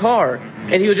his own car.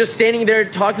 And he was just standing there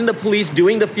talking to the police,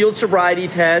 doing the field sobriety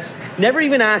test. Never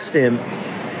even asked him.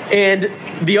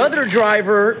 And the other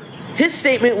driver, his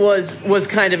statement was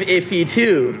kind of iffy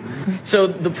too. So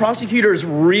the prosecutors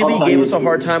really gave us a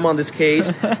hard time on this case.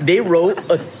 They wrote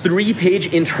a 3-page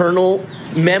internal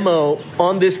memo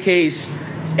on this case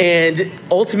and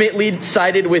ultimately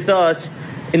sided with us.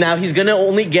 And now he's going to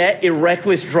only get a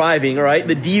reckless driving, all right?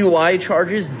 The DUI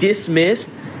charges dismissed,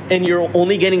 and you're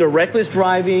only getting a reckless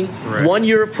driving, 1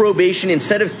 year of probation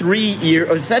instead of 3 years,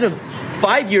 or instead of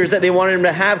 5 years that they wanted him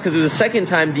to have because it was a second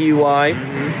time DUI,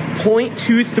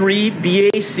 0.23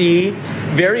 BAC,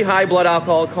 very high blood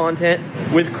alcohol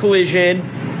content with collision.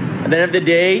 At the end of the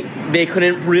day, they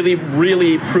couldn't really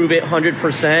prove it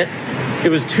 100%. It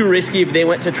was too risky if they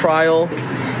went to trial.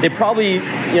 They probably,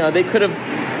 they could have,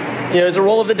 it was a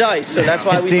roll of the dice. So that's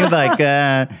why It seemed like,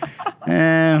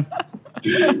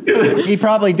 he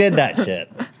probably did that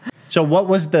shit. So what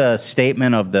was the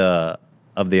statement of the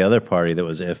other party that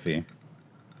was iffy?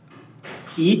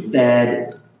 He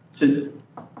said, so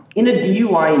in a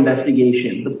DUI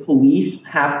investigation, the police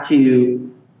have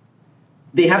to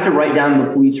write down in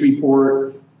the police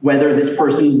report whether this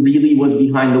person really was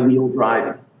behind the wheel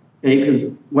driving. Okay,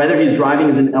 because whether he's driving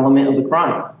is an element of the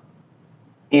crime.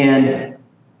 And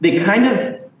they kind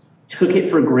of took it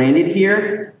for granted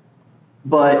here,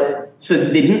 but so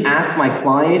they didn't ask my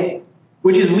client,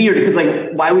 which is weird because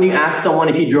why would you ask someone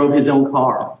if he drove his own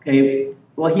car? Okay,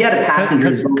 well, he had a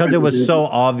passenger. Because it was so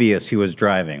obvious he was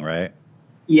driving, right?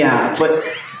 Yeah, but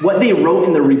what they wrote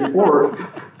in the report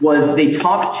was they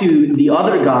talked to the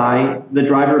other guy, the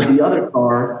driver of the other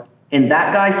car, and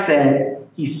that guy said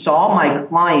he saw my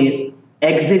client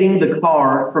exiting the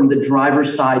car from the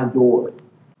driver's side door.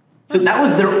 So that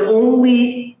was their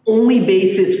only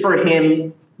basis for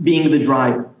him being the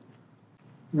driver.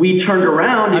 We turned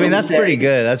around. I mean, that's pretty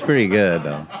good. That's pretty good,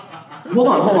 though. Hold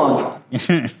on.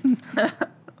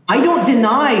 I didn't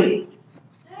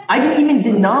even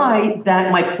deny that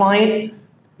my client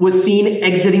was seen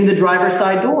exiting the driver's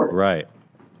side door. Right.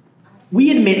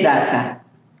 We admit that fact.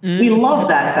 We love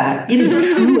that fact. It is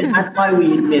true, and that's why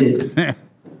we admit it.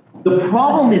 The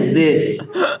problem is this.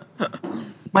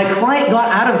 My client got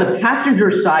out of the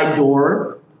passenger side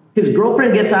door. His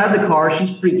girlfriend gets out of the car. She's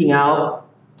freaking out.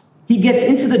 He gets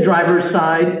into the driver's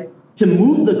side to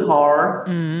move the car,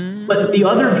 but the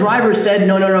other driver said,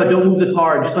 no, don't move the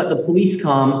car. Just let the police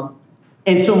come.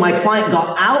 And so my client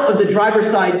got out of the driver's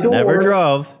side door. Never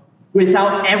drove.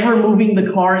 Without ever moving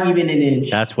the car even an inch.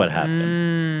 That's what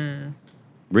happened.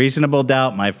 Reasonable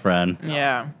doubt, my friend.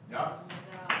 Yeah.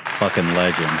 Fucking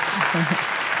legend.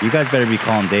 You guys better be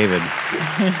calling David.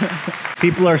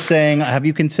 People are saying, have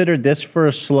you considered this for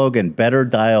a slogan? Better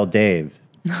dial Dave.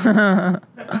 And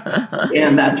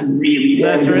that's really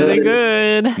damn good. Really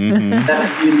good. Mm-hmm.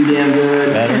 That's really damn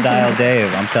good. Better dial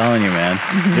Dave. I'm telling you, man.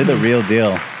 You're the real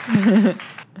deal. All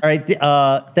right.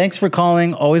 Thanks for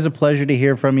calling. Always a pleasure to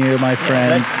hear from you, my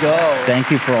friend. Let's go.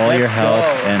 Thank you for all your help.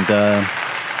 Go.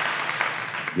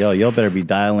 And y'all better be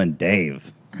dialing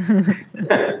Dave.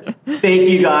 Thank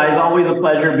you, guys. Always a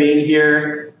pleasure being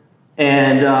here.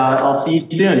 And I'll see you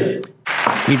soon.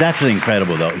 He's actually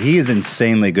incredible, though. He is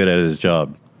insanely good at his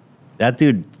job. That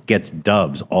dude gets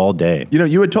dubs all day.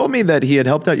 You had told me that he had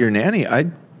helped out your nanny.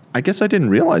 I guess I didn't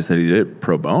realize that he did it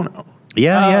pro bono.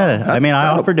 Yeah. I mean, I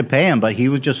offered to pay him, but he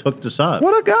was just hooked us up.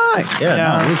 What a guy. Yeah.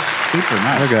 No, he was super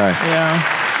nice. What a guy. Yeah.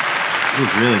 He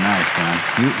was really nice, man.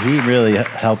 He really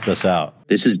helped us out.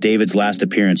 This is David's last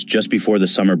appearance just before the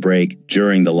summer break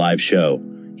during the live show.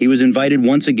 He was invited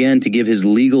once again to give his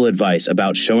legal advice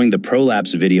about showing the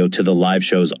prolapse video to the live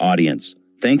show's audience.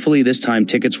 Thankfully, this time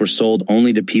tickets were sold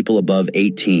only to people above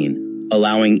 18,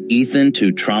 allowing Ethan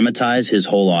to traumatize his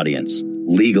whole audience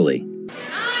legally.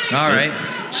 All right.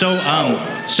 So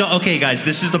okay, guys,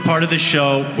 this is the part of the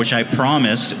show which I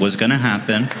promised was going to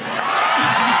happen.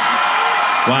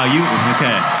 Wow,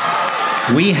 okay.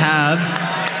 We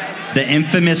have the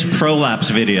infamous prolapse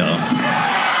video.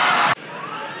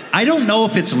 I don't know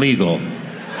if it's legal.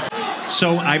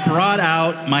 So I brought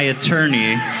out my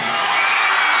attorney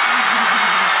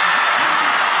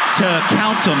to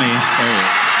counsel me.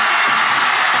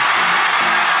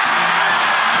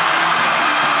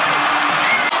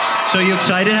 So you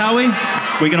excited, Howie?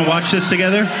 We gonna watch this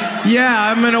together? Yeah,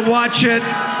 I'm gonna watch it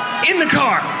in the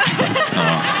car.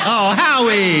 Oh,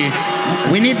 Howie!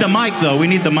 We need the mic, though. We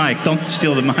need the mic. Don't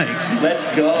steal the mic. Let's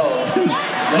go.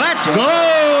 Let's go!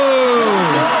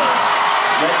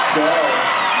 Let's go.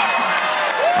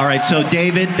 All right, so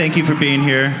David, thank you for being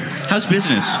here. How's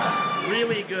business?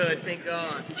 Really good, thank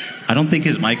God. I don't think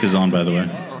his mic is on, by the way.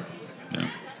 Yeah.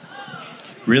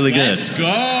 Really good. Let's go.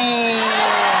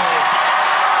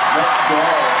 Let's go.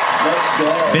 Let's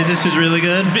go. Business is really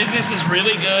good? Business is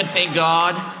really good, thank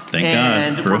God. Thank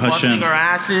and God. we're Baruch busting Hashem. our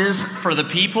asses for the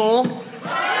people.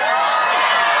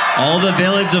 All the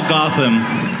villains of Gotham.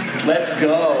 Let's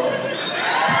go.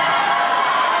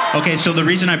 Okay, so the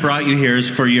reason I brought you here is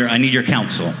for I need your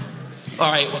counsel.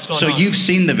 All right, what's going So on? you've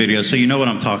seen the video, so you know what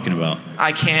I'm talking about.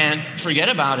 I can't forget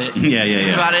about it. Yeah.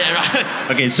 About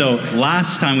it. Okay, so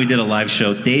last time we did a live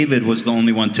show, David was the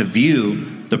only one to view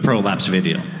the prolapse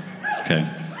video. Okay.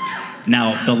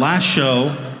 Now, the last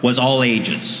show was all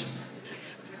ages.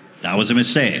 That was a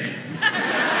mistake.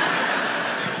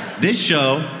 This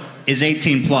show is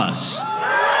 18 plus.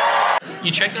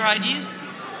 You check their IDs?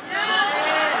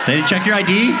 They didn't check your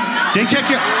ID? They check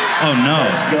your... Oh, no.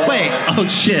 Wait. Oh,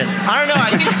 shit. I don't know. I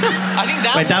think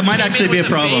that. Wait, that might actually be a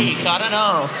problem. Fake. I don't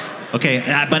know. Okay,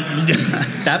 but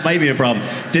that might be a problem.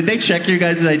 Did they check your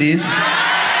guys' IDs?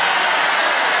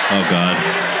 Oh, God.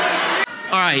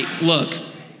 All right, look.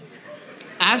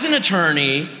 As an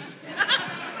attorney,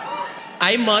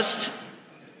 I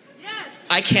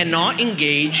cannot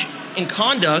engage in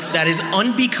conduct that is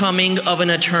unbecoming of an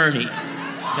attorney.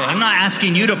 Okay? I'm not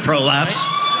asking you to prolapse.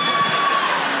 Right?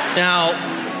 Now,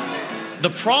 the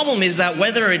problem is that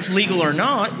whether it's legal or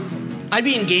not, I'd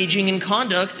be engaging in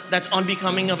conduct that's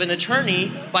unbecoming of an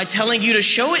attorney by telling you to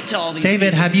show it to all these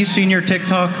David, have you seen your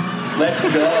TikTok? Let's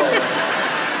go.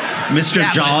 Mr.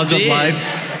 Jaws of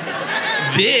life?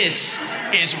 This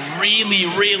is really,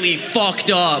 really fucked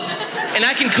up. And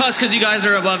I can cuss because you guys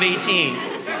are above 18.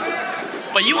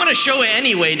 But you want to show it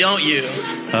anyway, don't you? You don't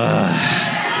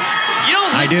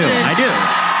listen. I do.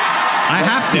 I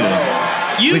have to.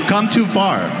 We've come too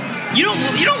far. You don't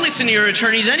listen to your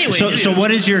attorneys anyway, do you? So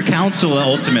what is your counsel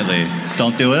ultimately?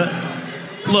 Don't do it?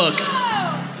 Look.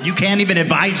 You can't even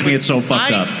advise me. It's so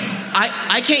fucked up.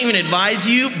 I can't even advise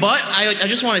you, but I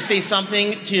just want to say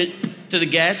something to the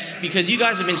guests because you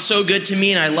guys have been so good to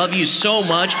me and I love you so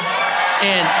much.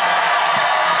 And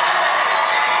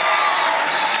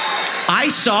I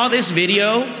saw this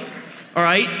video, all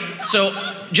right? So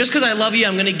just because I love you,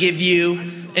 I'm going to give you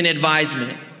an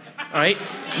advisement, all right?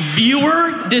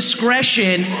 Viewer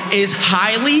discretion is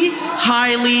highly,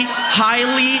 highly,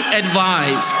 highly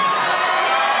advised.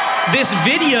 This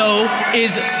video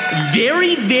is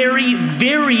very, very,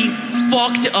 very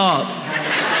fucked up.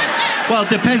 Well, it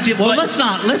depends. Well, let's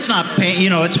not paint. You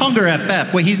know, it's Hunger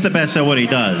FF. Well, he's the best at what he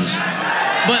does.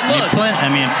 But look, I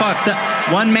mean, fuck.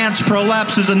 One man's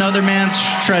prolapse is another man's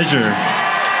treasure.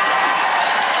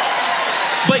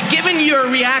 But given your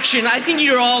reaction, I think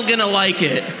you're all gonna like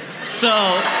it. So.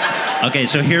 Okay,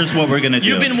 so here's what we're gonna do.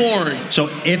 You've been warned. So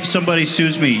if somebody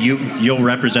sues me, you'll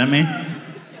represent me?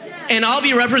 And I'll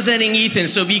be representing Ethan,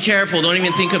 so be careful. Don't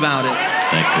even think about it.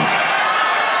 Thank you.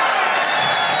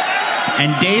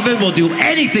 And David will do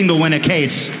anything to win a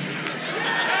case.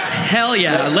 Hell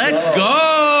yeah, let's go.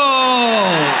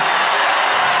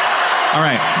 All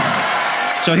right.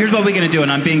 So here's what we're going to do,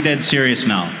 and I'm being dead serious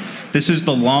now. This is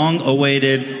the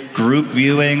long-awaited group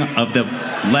viewing of the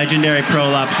legendary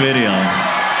prolapse video.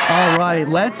 All right,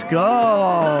 let's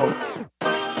go.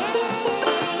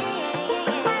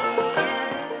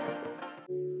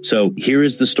 So here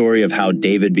is the story of how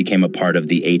David became a part of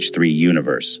the H3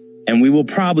 universe. And we will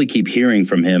probably keep hearing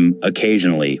from him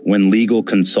occasionally when legal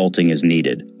consulting is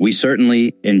needed. We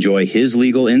certainly enjoy his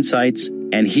legal insights,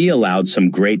 and he allowed some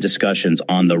great discussions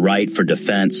on the right for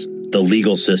defense, the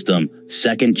legal system,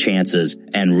 second chances,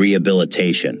 and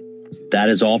rehabilitation. That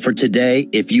is all for today.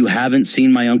 If you haven't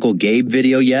seen my Uncle Gabe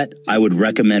video yet, I would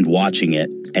recommend watching it.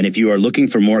 And if you are looking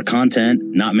for more content,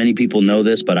 not many people know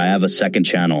this, but I have a second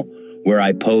channel where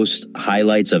I post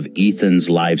highlights of Ethan's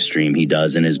live stream he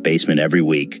does in his basement every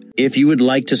week. If you would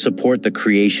like to support the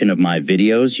creation of my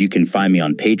videos, you can find me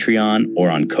on Patreon or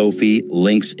on Ko-fi,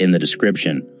 links in the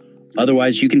description.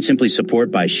 Otherwise, you can simply support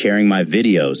by sharing my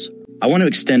videos. I want to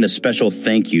extend a special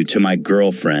thank you to my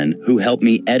girlfriend who helped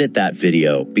me edit that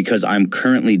video because I'm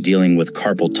currently dealing with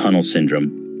carpal tunnel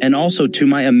syndrome. And also to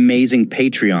my amazing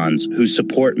Patreons whose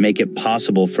support make it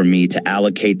possible for me to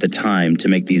allocate the time to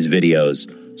make these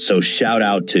videos. So shout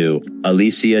out to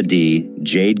Alicia D,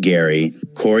 Jade Gary,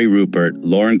 Corey Rupert,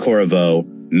 Lauren Corriveau,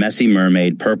 Messy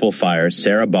Mermaid, Purple Fire,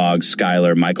 Sarah Boggs,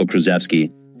 Skylar, Michael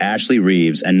Kruzewski, Ashley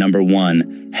Reeves, and number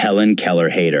 1, Helen Keller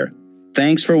Hayter.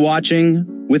 Thanks for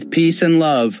watching. With peace and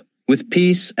love. With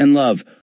peace and love.